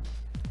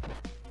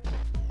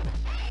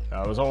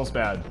 That was almost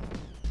bad.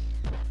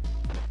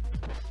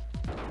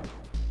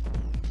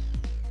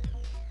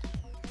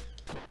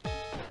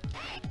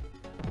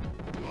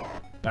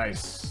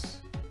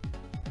 Nice.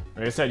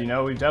 Like I said, you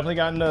know, we've definitely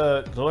gotten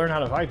to learn how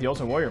to fight the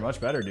Ultimate Warrior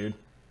much better, dude.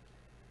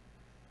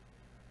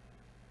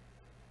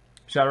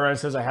 Shadowrunner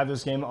says, I have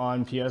this game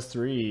on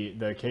PS3.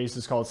 The case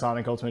is called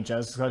Sonic Ultimate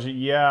Genesis Collection.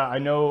 Yeah, I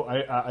know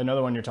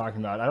the one you're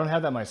talking about. I don't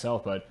have that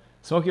myself, but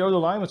Smokey over the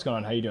line, what's going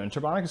on? How you doing?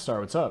 Turbonica Star,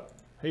 what's up?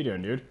 How you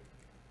doing, dude?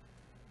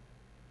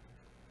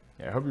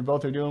 Yeah, I hope you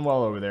both are doing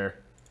well over there.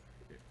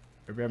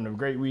 Hope you're having a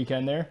great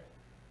weekend there.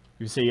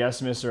 You say yes,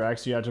 Mr.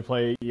 X, you have to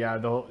play. Yeah,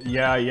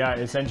 yeah,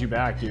 it sends you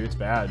back, dude. It's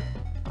bad.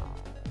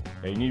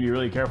 Yeah, you need to be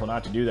really careful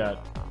not to do that.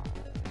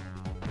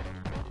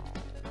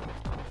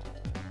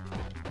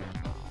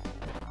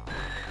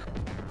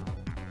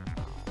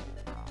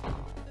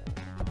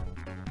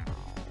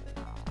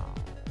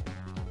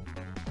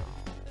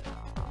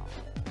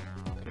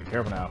 Okay,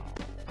 careful now.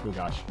 Oh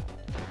gosh.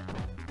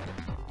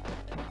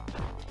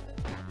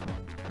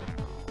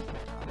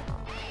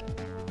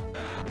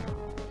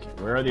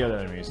 Where are the other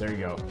enemies? There you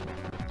go.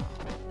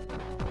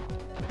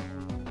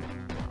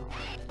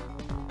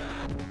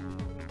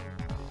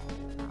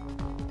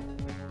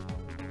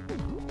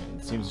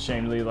 It seems a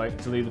shame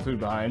to leave the food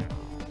behind.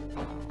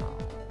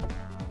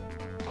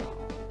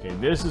 Okay,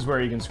 this is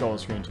where you can scroll the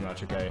screen too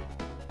much, okay.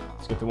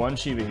 Let's get the one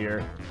Shiva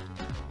here.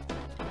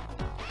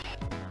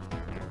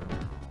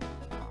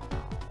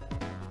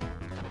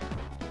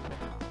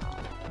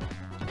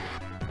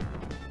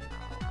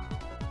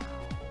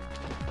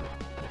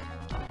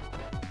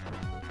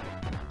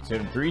 Hit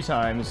him 3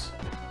 times,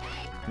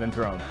 and then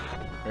throw him.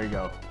 There you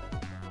go.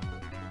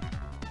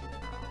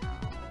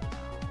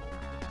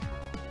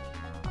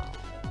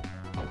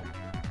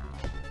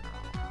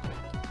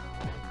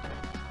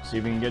 See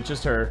if we can get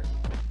just her.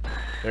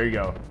 There you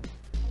go.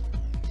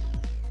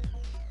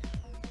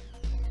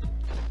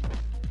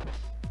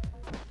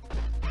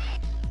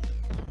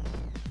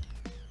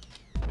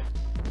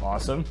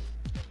 Awesome.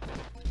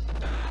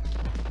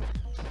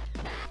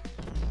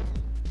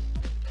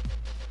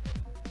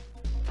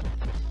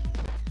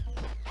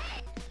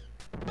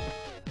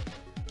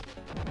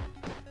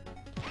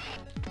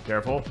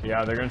 Careful.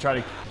 Yeah, they're gonna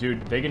try to...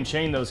 Dude, they can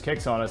chain those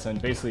kicks on us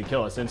and basically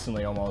kill us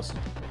instantly almost.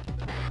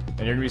 And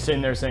you're gonna be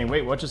sitting there saying,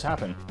 wait, what just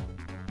happened?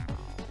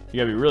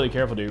 You gotta be really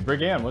careful, dude.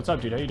 Brigand, what's up,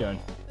 dude? How you doing?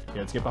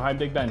 Yeah, let's get behind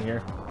Big Ben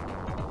here.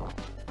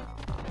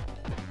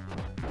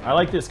 I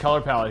like this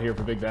color palette here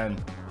for Big Ben.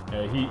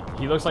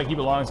 He looks like he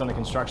belongs on the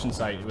construction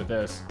site with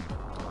this.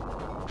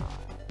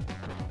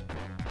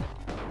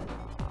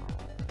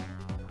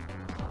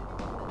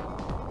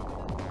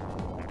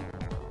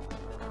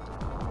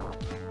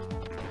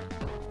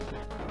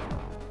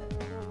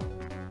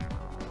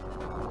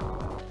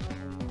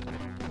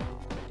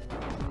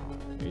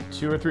 Maybe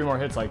 2 or 3 more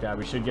hits like that,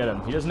 we should get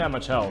him. He doesn't have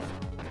much health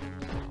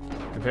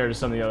compared to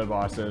some of the other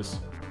bosses.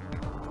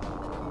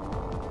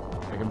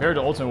 And compared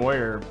to Ultimate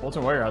Warrior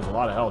has a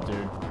lot of health,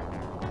 dude.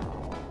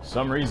 For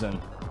some reason.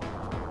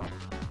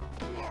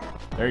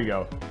 There you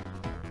go.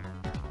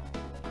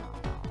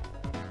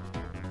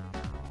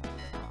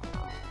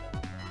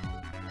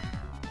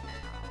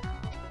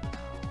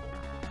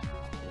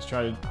 Let's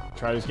try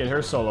to just get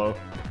her solo.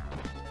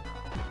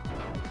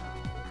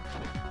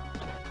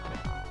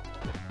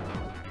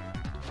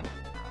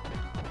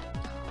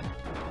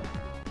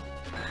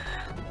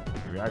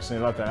 We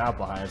accidentally left that out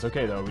behind. It's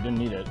okay though, we didn't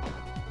need it.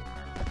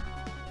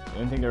 I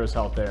didn't think there was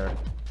health there.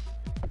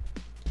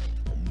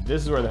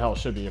 This is where the health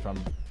should be if I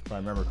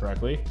remember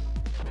correctly.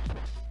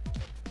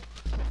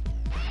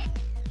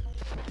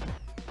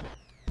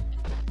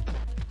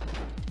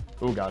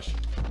 Oh gosh.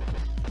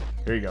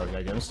 Here you go,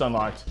 gotta get him stun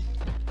locked.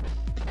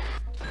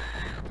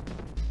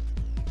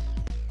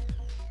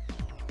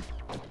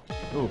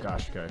 Oh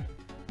gosh, okay.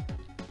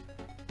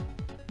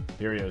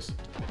 Here he is.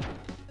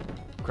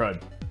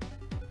 Crud.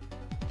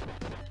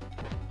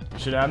 We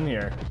should have him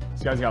here.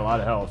 This guy's got a lot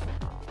of health.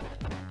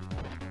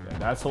 Yeah,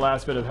 that's the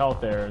last bit of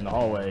health there in the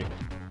hallway.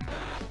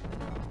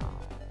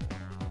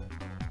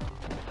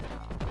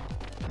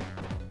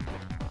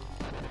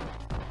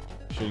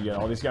 Should get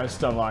all these guys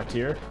stun locked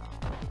here.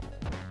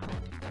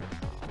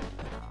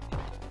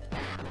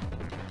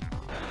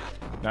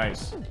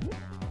 Nice.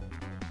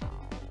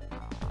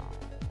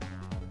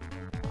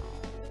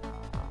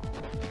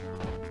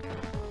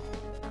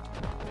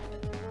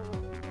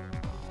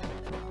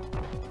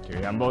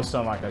 Okay, I'm both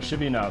stun locked. That should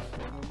be enough.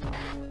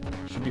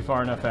 Should be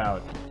far enough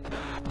out.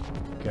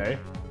 Okay.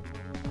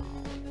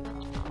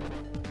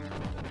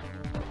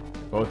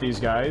 Both these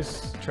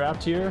guys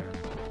trapped here.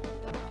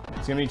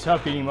 It's gonna be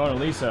tough beating Mona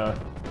Lisa.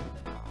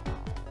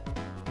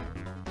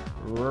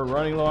 We're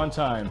running low on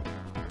time.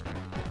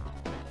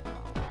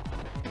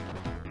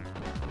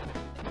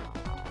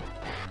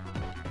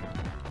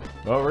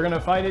 But we're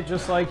gonna fight it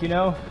just like, you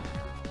know,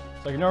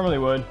 like you normally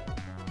would.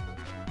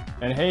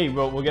 And hey,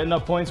 we'll get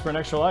enough points for an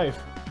extra life.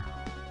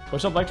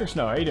 What's up, Electric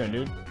Snow? How you doing,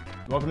 dude?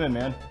 Welcome in,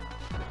 man.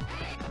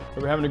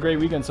 Hope we're having a great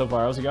weekend so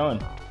far. How's it going?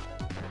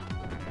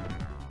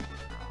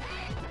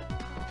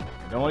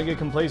 Don't want to get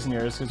complacent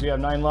here, because we have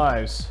 9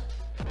 lives.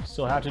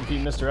 Still have to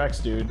defeat Mr. X,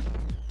 dude.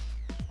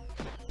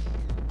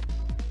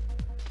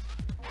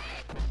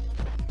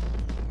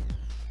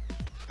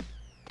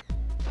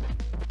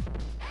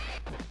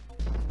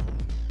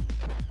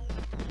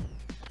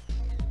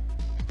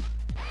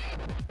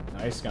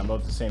 Nice, got them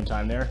both at the same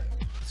time there.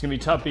 It's gonna be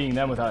tough beating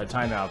them without a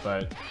timeout,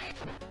 but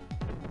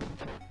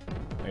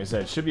like I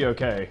said, it should be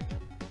okay.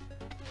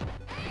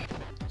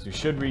 So we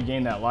should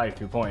regain that life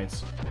through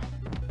points.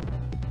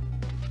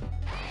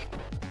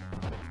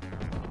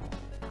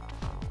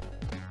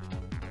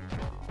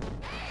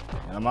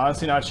 And I'm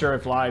honestly not sure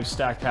if lives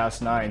stack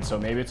past 9, so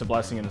maybe it's a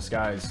blessing in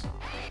disguise.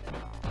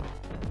 Yeah,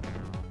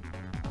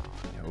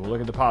 we'll look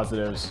at the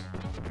positives.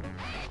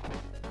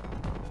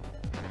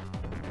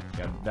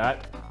 Yeah,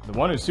 the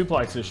one who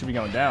suplexes should be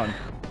going down.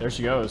 There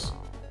she goes.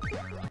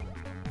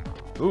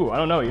 Ooh, I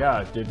don't know.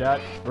 Yeah, did that.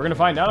 We're gonna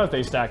find out if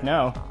they stack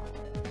now.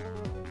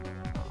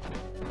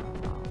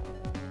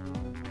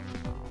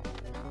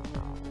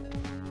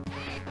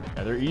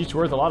 Yeah, they're each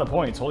worth a lot of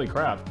points. Holy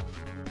crap.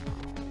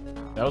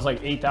 That was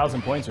like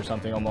 8,000 points or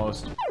something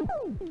almost.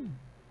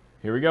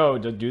 Here we go.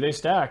 Do they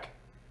stack?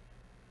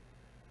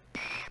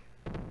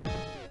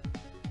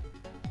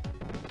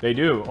 They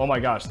do. Oh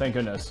my gosh, thank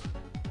goodness.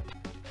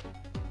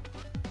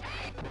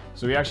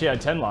 So we actually had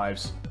 10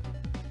 lives.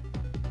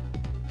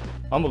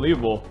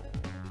 Unbelievable.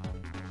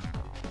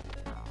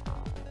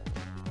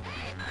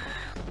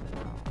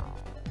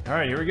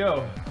 Alright, here we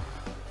go.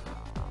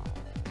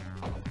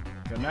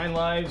 Got 9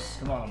 lives.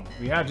 Come on.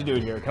 We have to do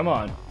it here. Come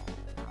on.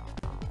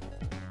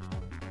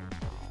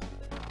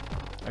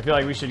 I feel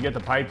like we should get the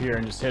pipe here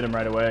and just hit him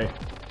right away.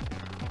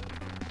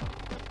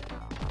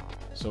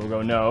 So we'll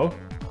go no.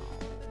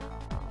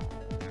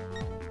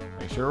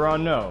 Make sure we're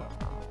on no.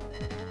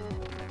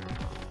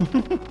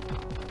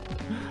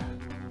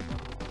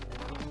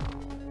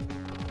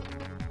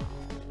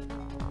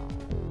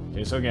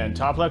 Okay, so again,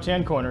 top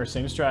left-hand corner,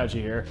 same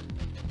strategy here.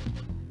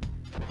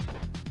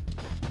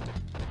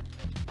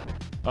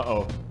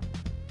 Uh-oh.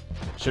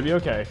 Should be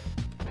okay.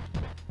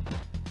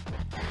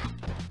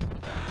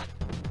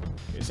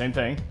 Okay, same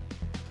thing.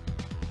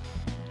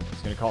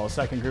 Just gonna call a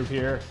second group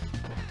here.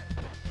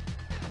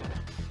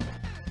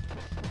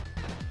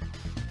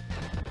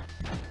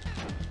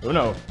 Oh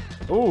no.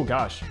 Oh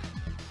gosh.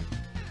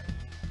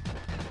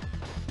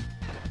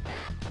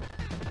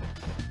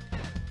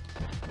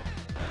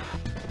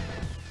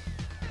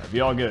 Be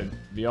all good.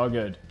 Be all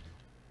good.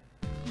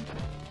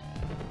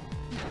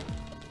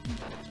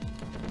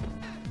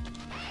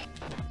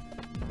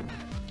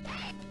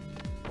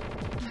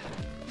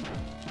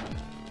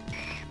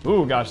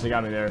 Ooh, gosh, they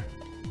got me there.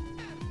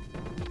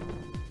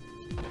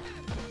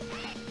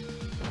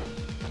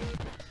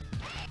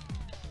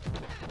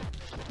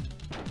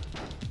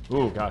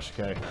 Ooh, gosh,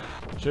 okay.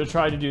 Should have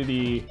tried to do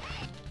the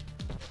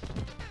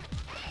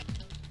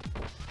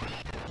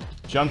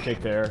jump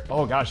kick there.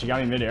 Oh gosh, he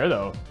got me midair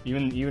though.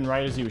 Even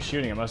right as he was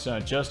shooting, I must have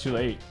done it just too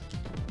late.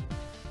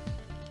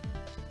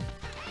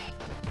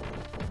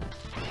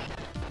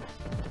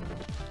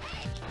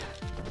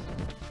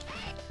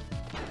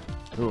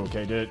 Ooh,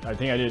 okay, I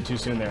think I did it too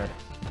soon there.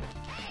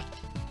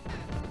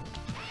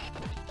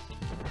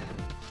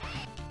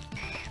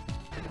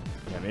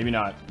 Yeah, maybe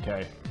not.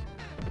 Okay.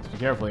 Let's be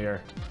careful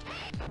here.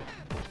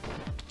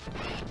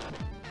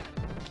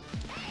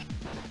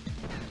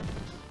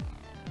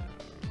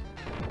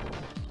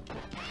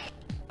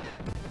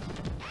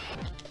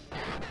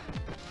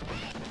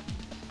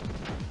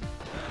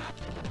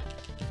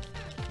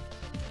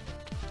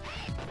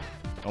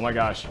 Oh my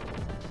gosh.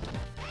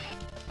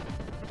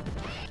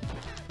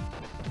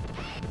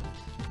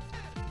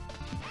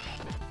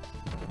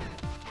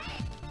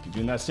 Keep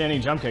doing that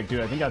standing jump kick, dude.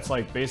 I think that's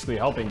like basically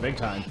helping big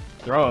time.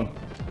 Throw him.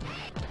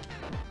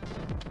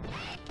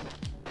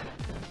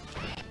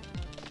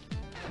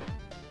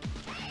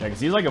 Yeah, because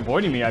he's like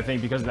avoiding me, I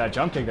think, because of that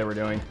jump kick that we're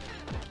doing.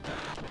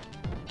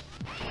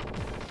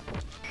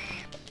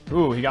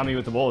 Ooh, he got me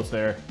with the bullets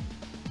there.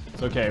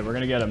 It's okay, we're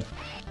gonna get him.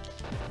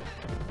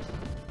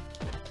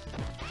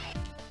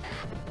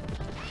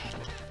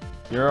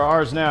 You're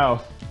ours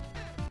now.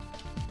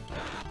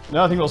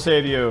 Nothing will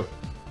save you.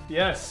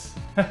 Yes.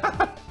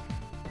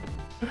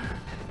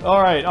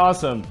 Alright,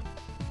 awesome.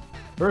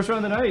 First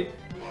round of the night.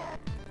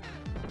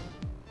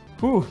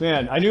 Whew,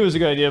 man, I knew it was a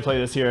good idea to play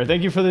this here.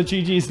 Thank you for the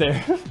GGs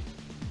there.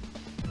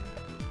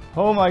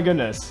 Oh my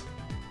goodness.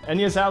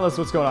 NES Atlas,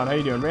 what's going on? How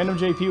you doing? Random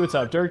JP, what's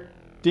up? Dirk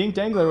Dink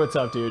Dangler, what's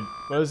up, dude?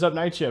 What is up,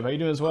 Night Ship? How you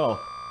doing as well?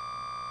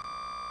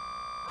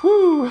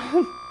 Whew!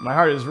 My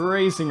heart is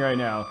racing right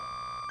now.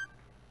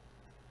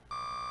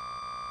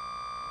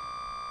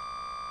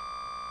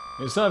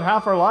 We still have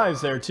half our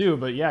lives there too,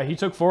 but yeah, he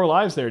took 4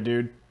 lives there,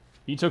 dude.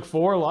 He took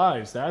 4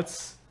 lives.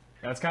 That's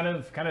kind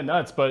of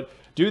nuts. But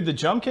dude, the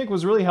jump kick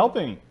was really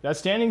helping. That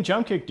standing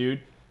jump kick,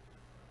 dude.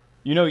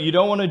 You know, you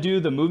don't want to do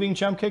the moving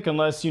jump kick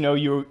unless you know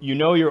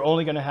you're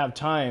only going to have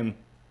time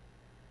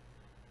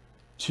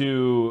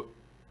to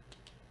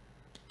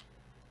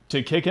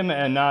kick him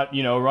and not,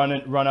 you know,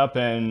 run up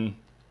and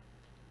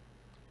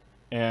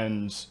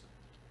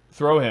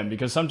throw him,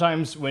 because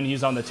sometimes when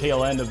he's on the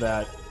tail end of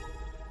that.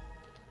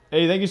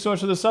 Hey, thank you so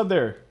much for the sub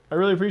there. I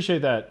really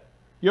appreciate that.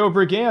 Yo,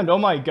 Brigand, oh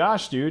my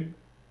gosh, dude.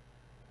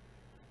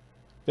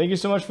 Thank you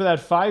so much for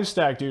that 5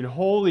 stack, dude.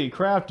 Holy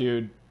crap,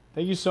 dude.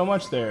 Thank you so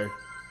much there.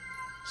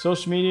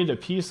 Social media to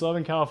peace, love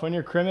in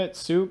California. Crimit,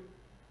 Soup,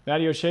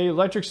 Matty O'Shea,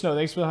 Electric Snow.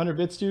 Thanks for the 100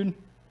 bits, dude.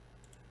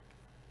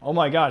 Oh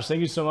my gosh, thank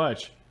you so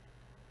much.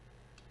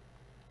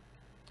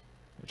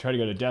 I'll try to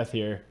go to death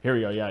here. Here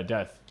we go, yeah,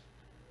 death.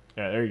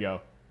 Yeah, there you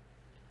go.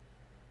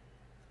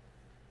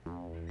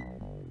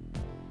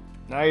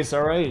 Nice,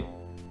 alright.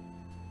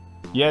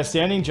 Yeah,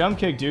 standing jump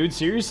kick, dude.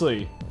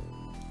 Seriously.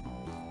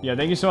 Yeah,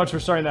 thank you so much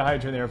for starting that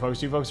hype train there,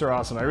 folks. You folks are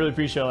awesome. I really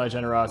appreciate all that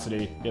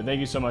generosity. Yeah, thank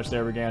you so much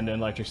there, Briganda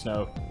and Electric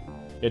Snow.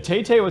 Yeah,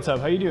 Tay-Tay, what's up?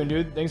 How you doing,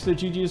 dude? Thanks for the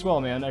GG as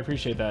well, man. I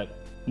appreciate that.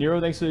 Nero,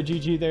 thanks for the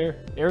GG there.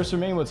 Eris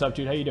Remain, what's up,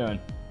 dude? How you doing?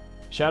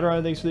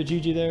 Shadowrunner, thanks for the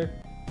GG there.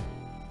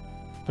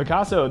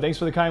 Picasso, thanks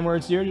for the kind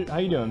words, dude. How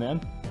you doing, man?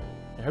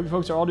 I hope you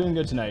folks are all doing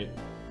good tonight.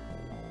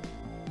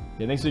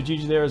 Yeah, thanks for the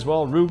GG there as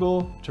well.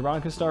 Rugal,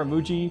 Taranka Star,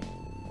 Muji.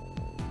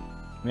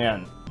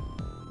 Man.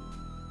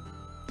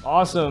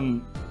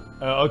 Awesome.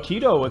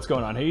 Keto, what's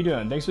going on? How you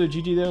doing? Thanks for the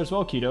GG there as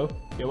well, Keto.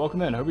 Yeah,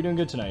 welcome in. Hope you're doing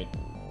good tonight.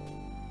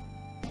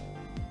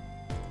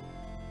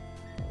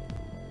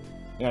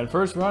 Yeah,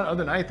 first run of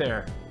the night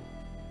there.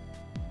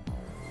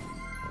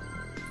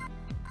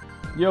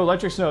 Yo,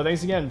 Electric Snow,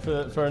 thanks again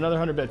for another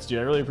 100 bits, dude.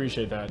 I really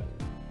appreciate that.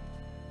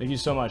 Thank you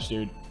so much,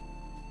 dude.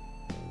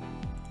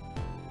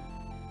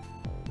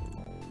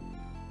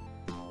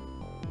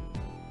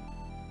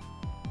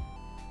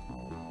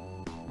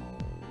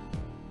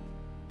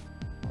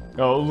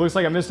 Oh, it looks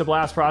like I missed a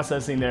blast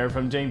processing there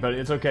from Jing, but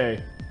it's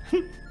okay.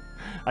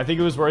 I think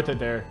it was worth it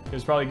there. It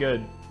was probably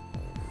good.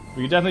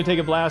 We can definitely take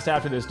a blast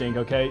after this, Dink,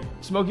 okay?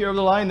 Smokey over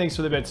the line, thanks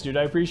for the bits, dude.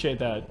 I appreciate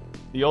that.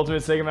 The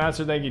ultimate Sega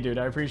Master, thank you, dude.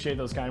 I appreciate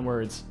those kind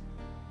words.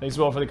 Thanks as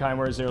well for the kind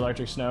words there,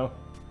 Electric Snow.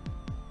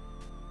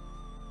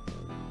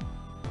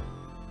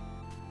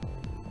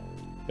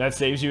 That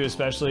saves you,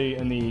 especially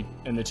in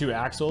the 2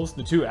 axles.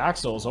 The 2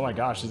 axles, oh my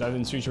gosh, is that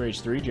in Street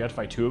Rage 3? Do you have to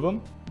fight 2 of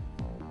them?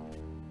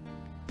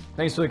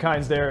 Thanks for the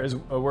kinds there,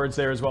 words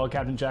there as well,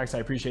 Captain Jax. I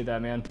appreciate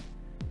that, man.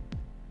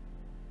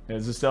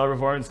 It's a stellar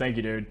performance. Thank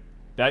you, dude.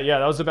 That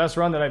was the best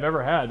run that I've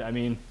ever had. I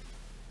mean,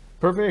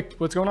 perfect.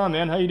 What's going on,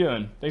 man? How you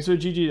doing? Thanks for the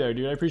GG there,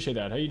 dude. I appreciate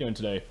that. How you doing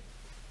today?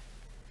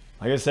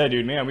 Like I said,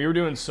 dude, man, we were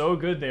doing so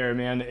good there,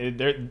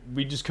 man.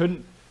 We just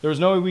couldn't. There was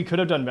no way we could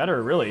have done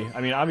better, really. I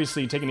mean,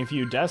 obviously, taking a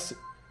few deaths,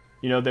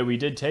 you know, that we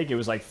did take. It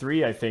was like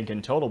 3, I think,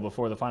 in total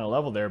before the final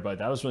level there, but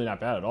that was really not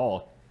bad at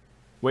all.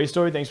 Way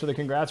Story, thanks for the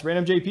congrats.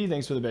 Random JP,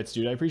 thanks for the bits,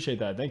 dude. I appreciate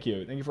that. Thank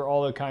you. Thank you for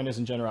all the kindness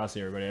and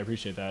generosity, everybody. I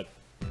appreciate that.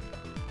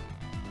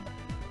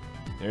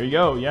 There you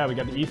go. Yeah, we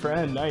got the E for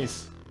N.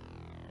 Nice.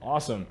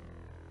 Awesome.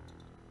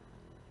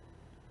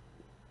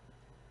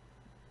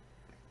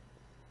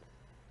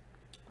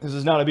 This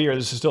is not a beer.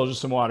 This is still just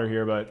some water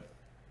here, but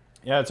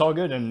yeah, it's all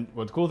good. And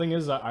what the cool thing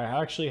is, I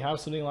actually have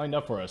something lined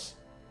up for us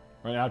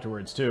right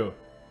afterwards, too.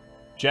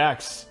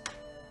 Jax,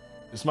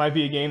 this might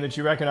be a game that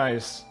you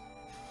recognize.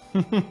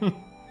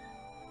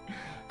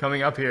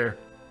 Coming up here.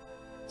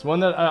 It's one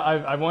that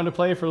I've wanted to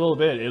play for a little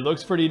bit. It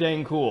looks pretty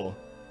dang cool.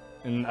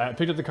 And I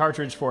picked up the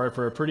cartridge for it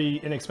for a pretty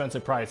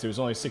inexpensive price. It was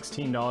only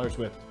 $16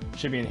 with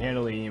shipping and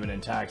handling even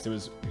in tax. It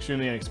was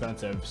extremely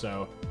inexpensive.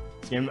 So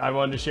it's a game I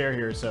wanted to share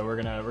here. So we're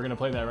gonna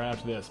play that right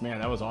after this. Man,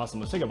 that was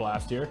awesome. Let's take a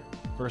blast here,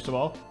 first of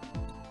all.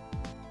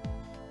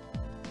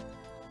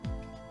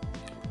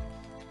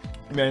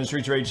 Man, in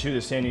Street Rage 2, the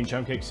standing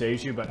jump kick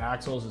saves you, but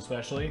axles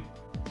especially.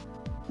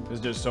 This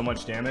does so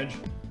much damage.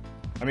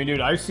 I mean,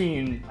 dude, I've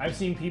seen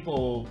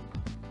people.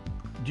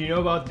 Do you know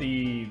about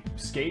the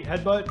skate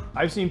headbutt?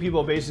 I've seen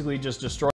people basically just destroy